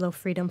the Oslo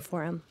Freedom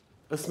Forum.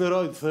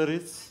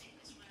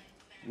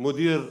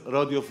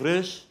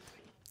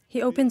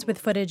 He opens with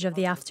footage of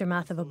the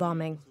aftermath of a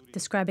bombing,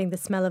 describing the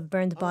smell of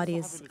burned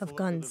bodies, of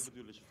guns.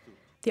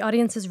 The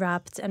audience is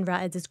rapt and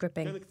Ra'ad is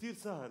gripping.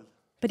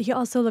 But he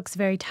also looks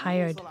very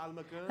tired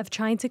of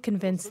trying to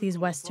convince these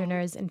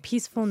Westerners in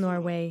peaceful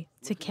Norway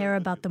to care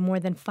about the more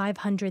than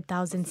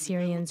 500,000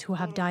 Syrians who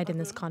have died in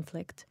this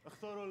conflict,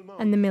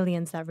 and the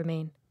millions that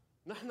remain.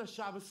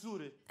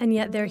 And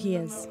yet there he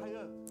is.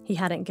 He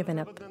hadn't given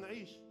up.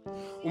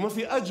 وما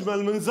في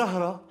أجمل من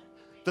زهرة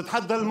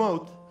تتحدى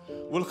الموت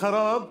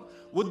والخراب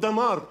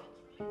والدمار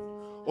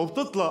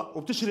وبتطلع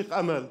وبتشرق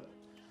أمل.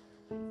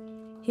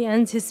 He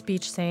ends his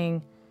speech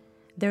saying,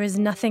 "There is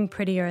nothing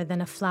prettier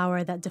than a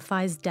flower that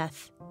defies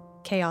death,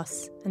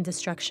 chaos, and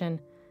destruction,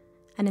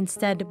 and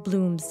instead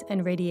blooms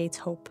and radiates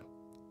hope."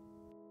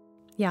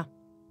 Yeah,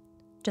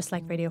 just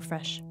like Radio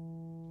Fresh.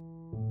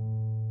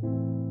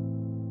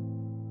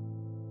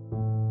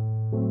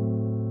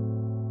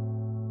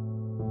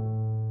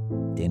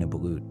 Dana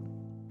Balut.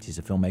 She's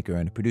a filmmaker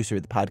and a producer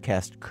of the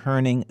podcast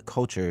Kerning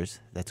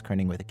Cultures. That's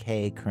Kerning with a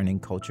K, Kerning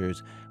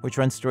Cultures, which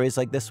runs stories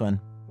like this one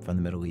from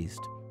the Middle East.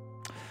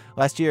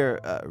 Last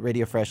year,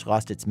 Radio Fresh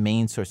lost its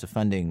main source of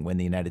funding when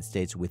the United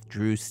States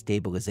withdrew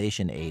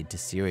stabilization aid to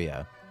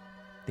Syria.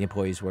 The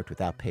employees worked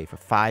without pay for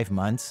 5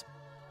 months.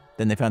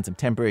 Then they found some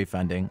temporary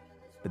funding,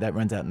 but that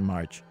runs out in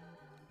March.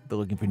 They're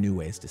looking for new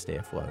ways to stay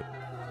afloat.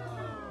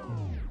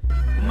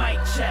 Mic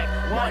check,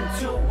 1,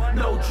 2,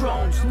 no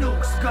drones,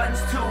 nukes, guns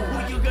too.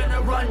 Who you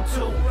gonna run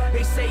to?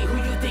 They say who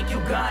you think you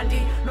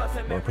Gandhi.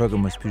 Our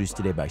program was produced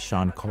today by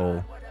Sean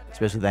Cole.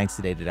 Special thanks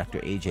today to Dr.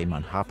 A.J.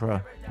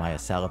 Manhapra, Maya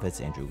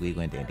Salovitz, Andrew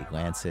Leland, Andy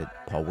Lancet,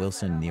 Paul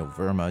Wilson, Neil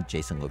Verma,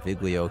 Jason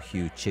Loviglio,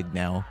 Hugh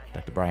Chignell,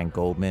 Dr. Brian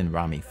Goldman,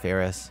 Rami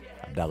Ferris,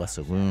 Abdallah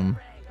Saloom,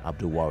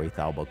 Abdul Warith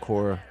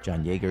Al-Bakur,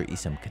 John Yeager,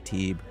 Isam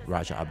Khatib,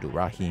 Raja Abdul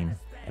Rahim,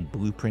 and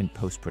Blueprint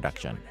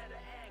Post-Production.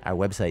 Our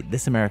website,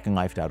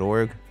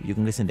 thisamericanlife.org. You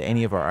can listen to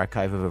any of our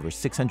archive of over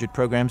 600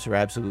 programs for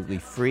absolutely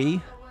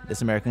free.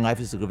 This American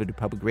Life is delivered to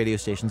public radio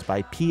stations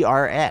by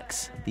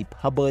PRX, the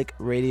Public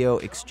Radio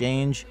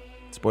Exchange.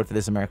 Support for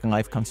This American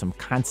Life comes from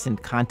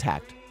Constant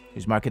Contact,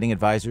 whose marketing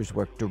advisors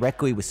work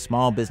directly with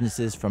small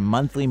businesses for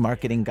monthly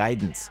marketing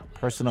guidance,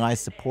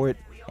 personalized support,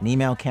 and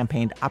email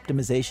campaign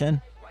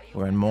optimization.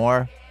 Learn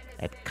more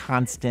at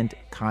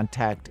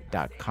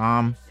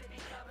constantcontact.com.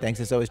 Thanks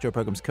as always to our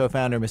program's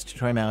co-founder, Mr.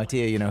 Troy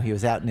Malatia. You know, he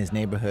was out in his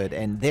neighborhood,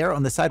 and there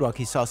on the sidewalk,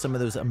 he saw some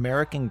of those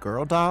American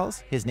Girl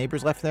dolls his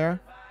neighbors left there.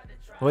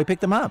 Well, he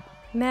picked them up.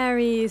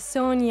 Mary,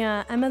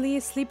 Sonia, Emily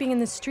sleeping in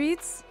the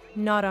streets?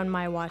 Not on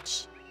my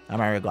watch. I'm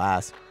Ira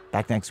Glass.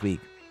 Back next week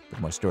with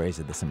more stories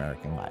of This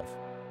American Life.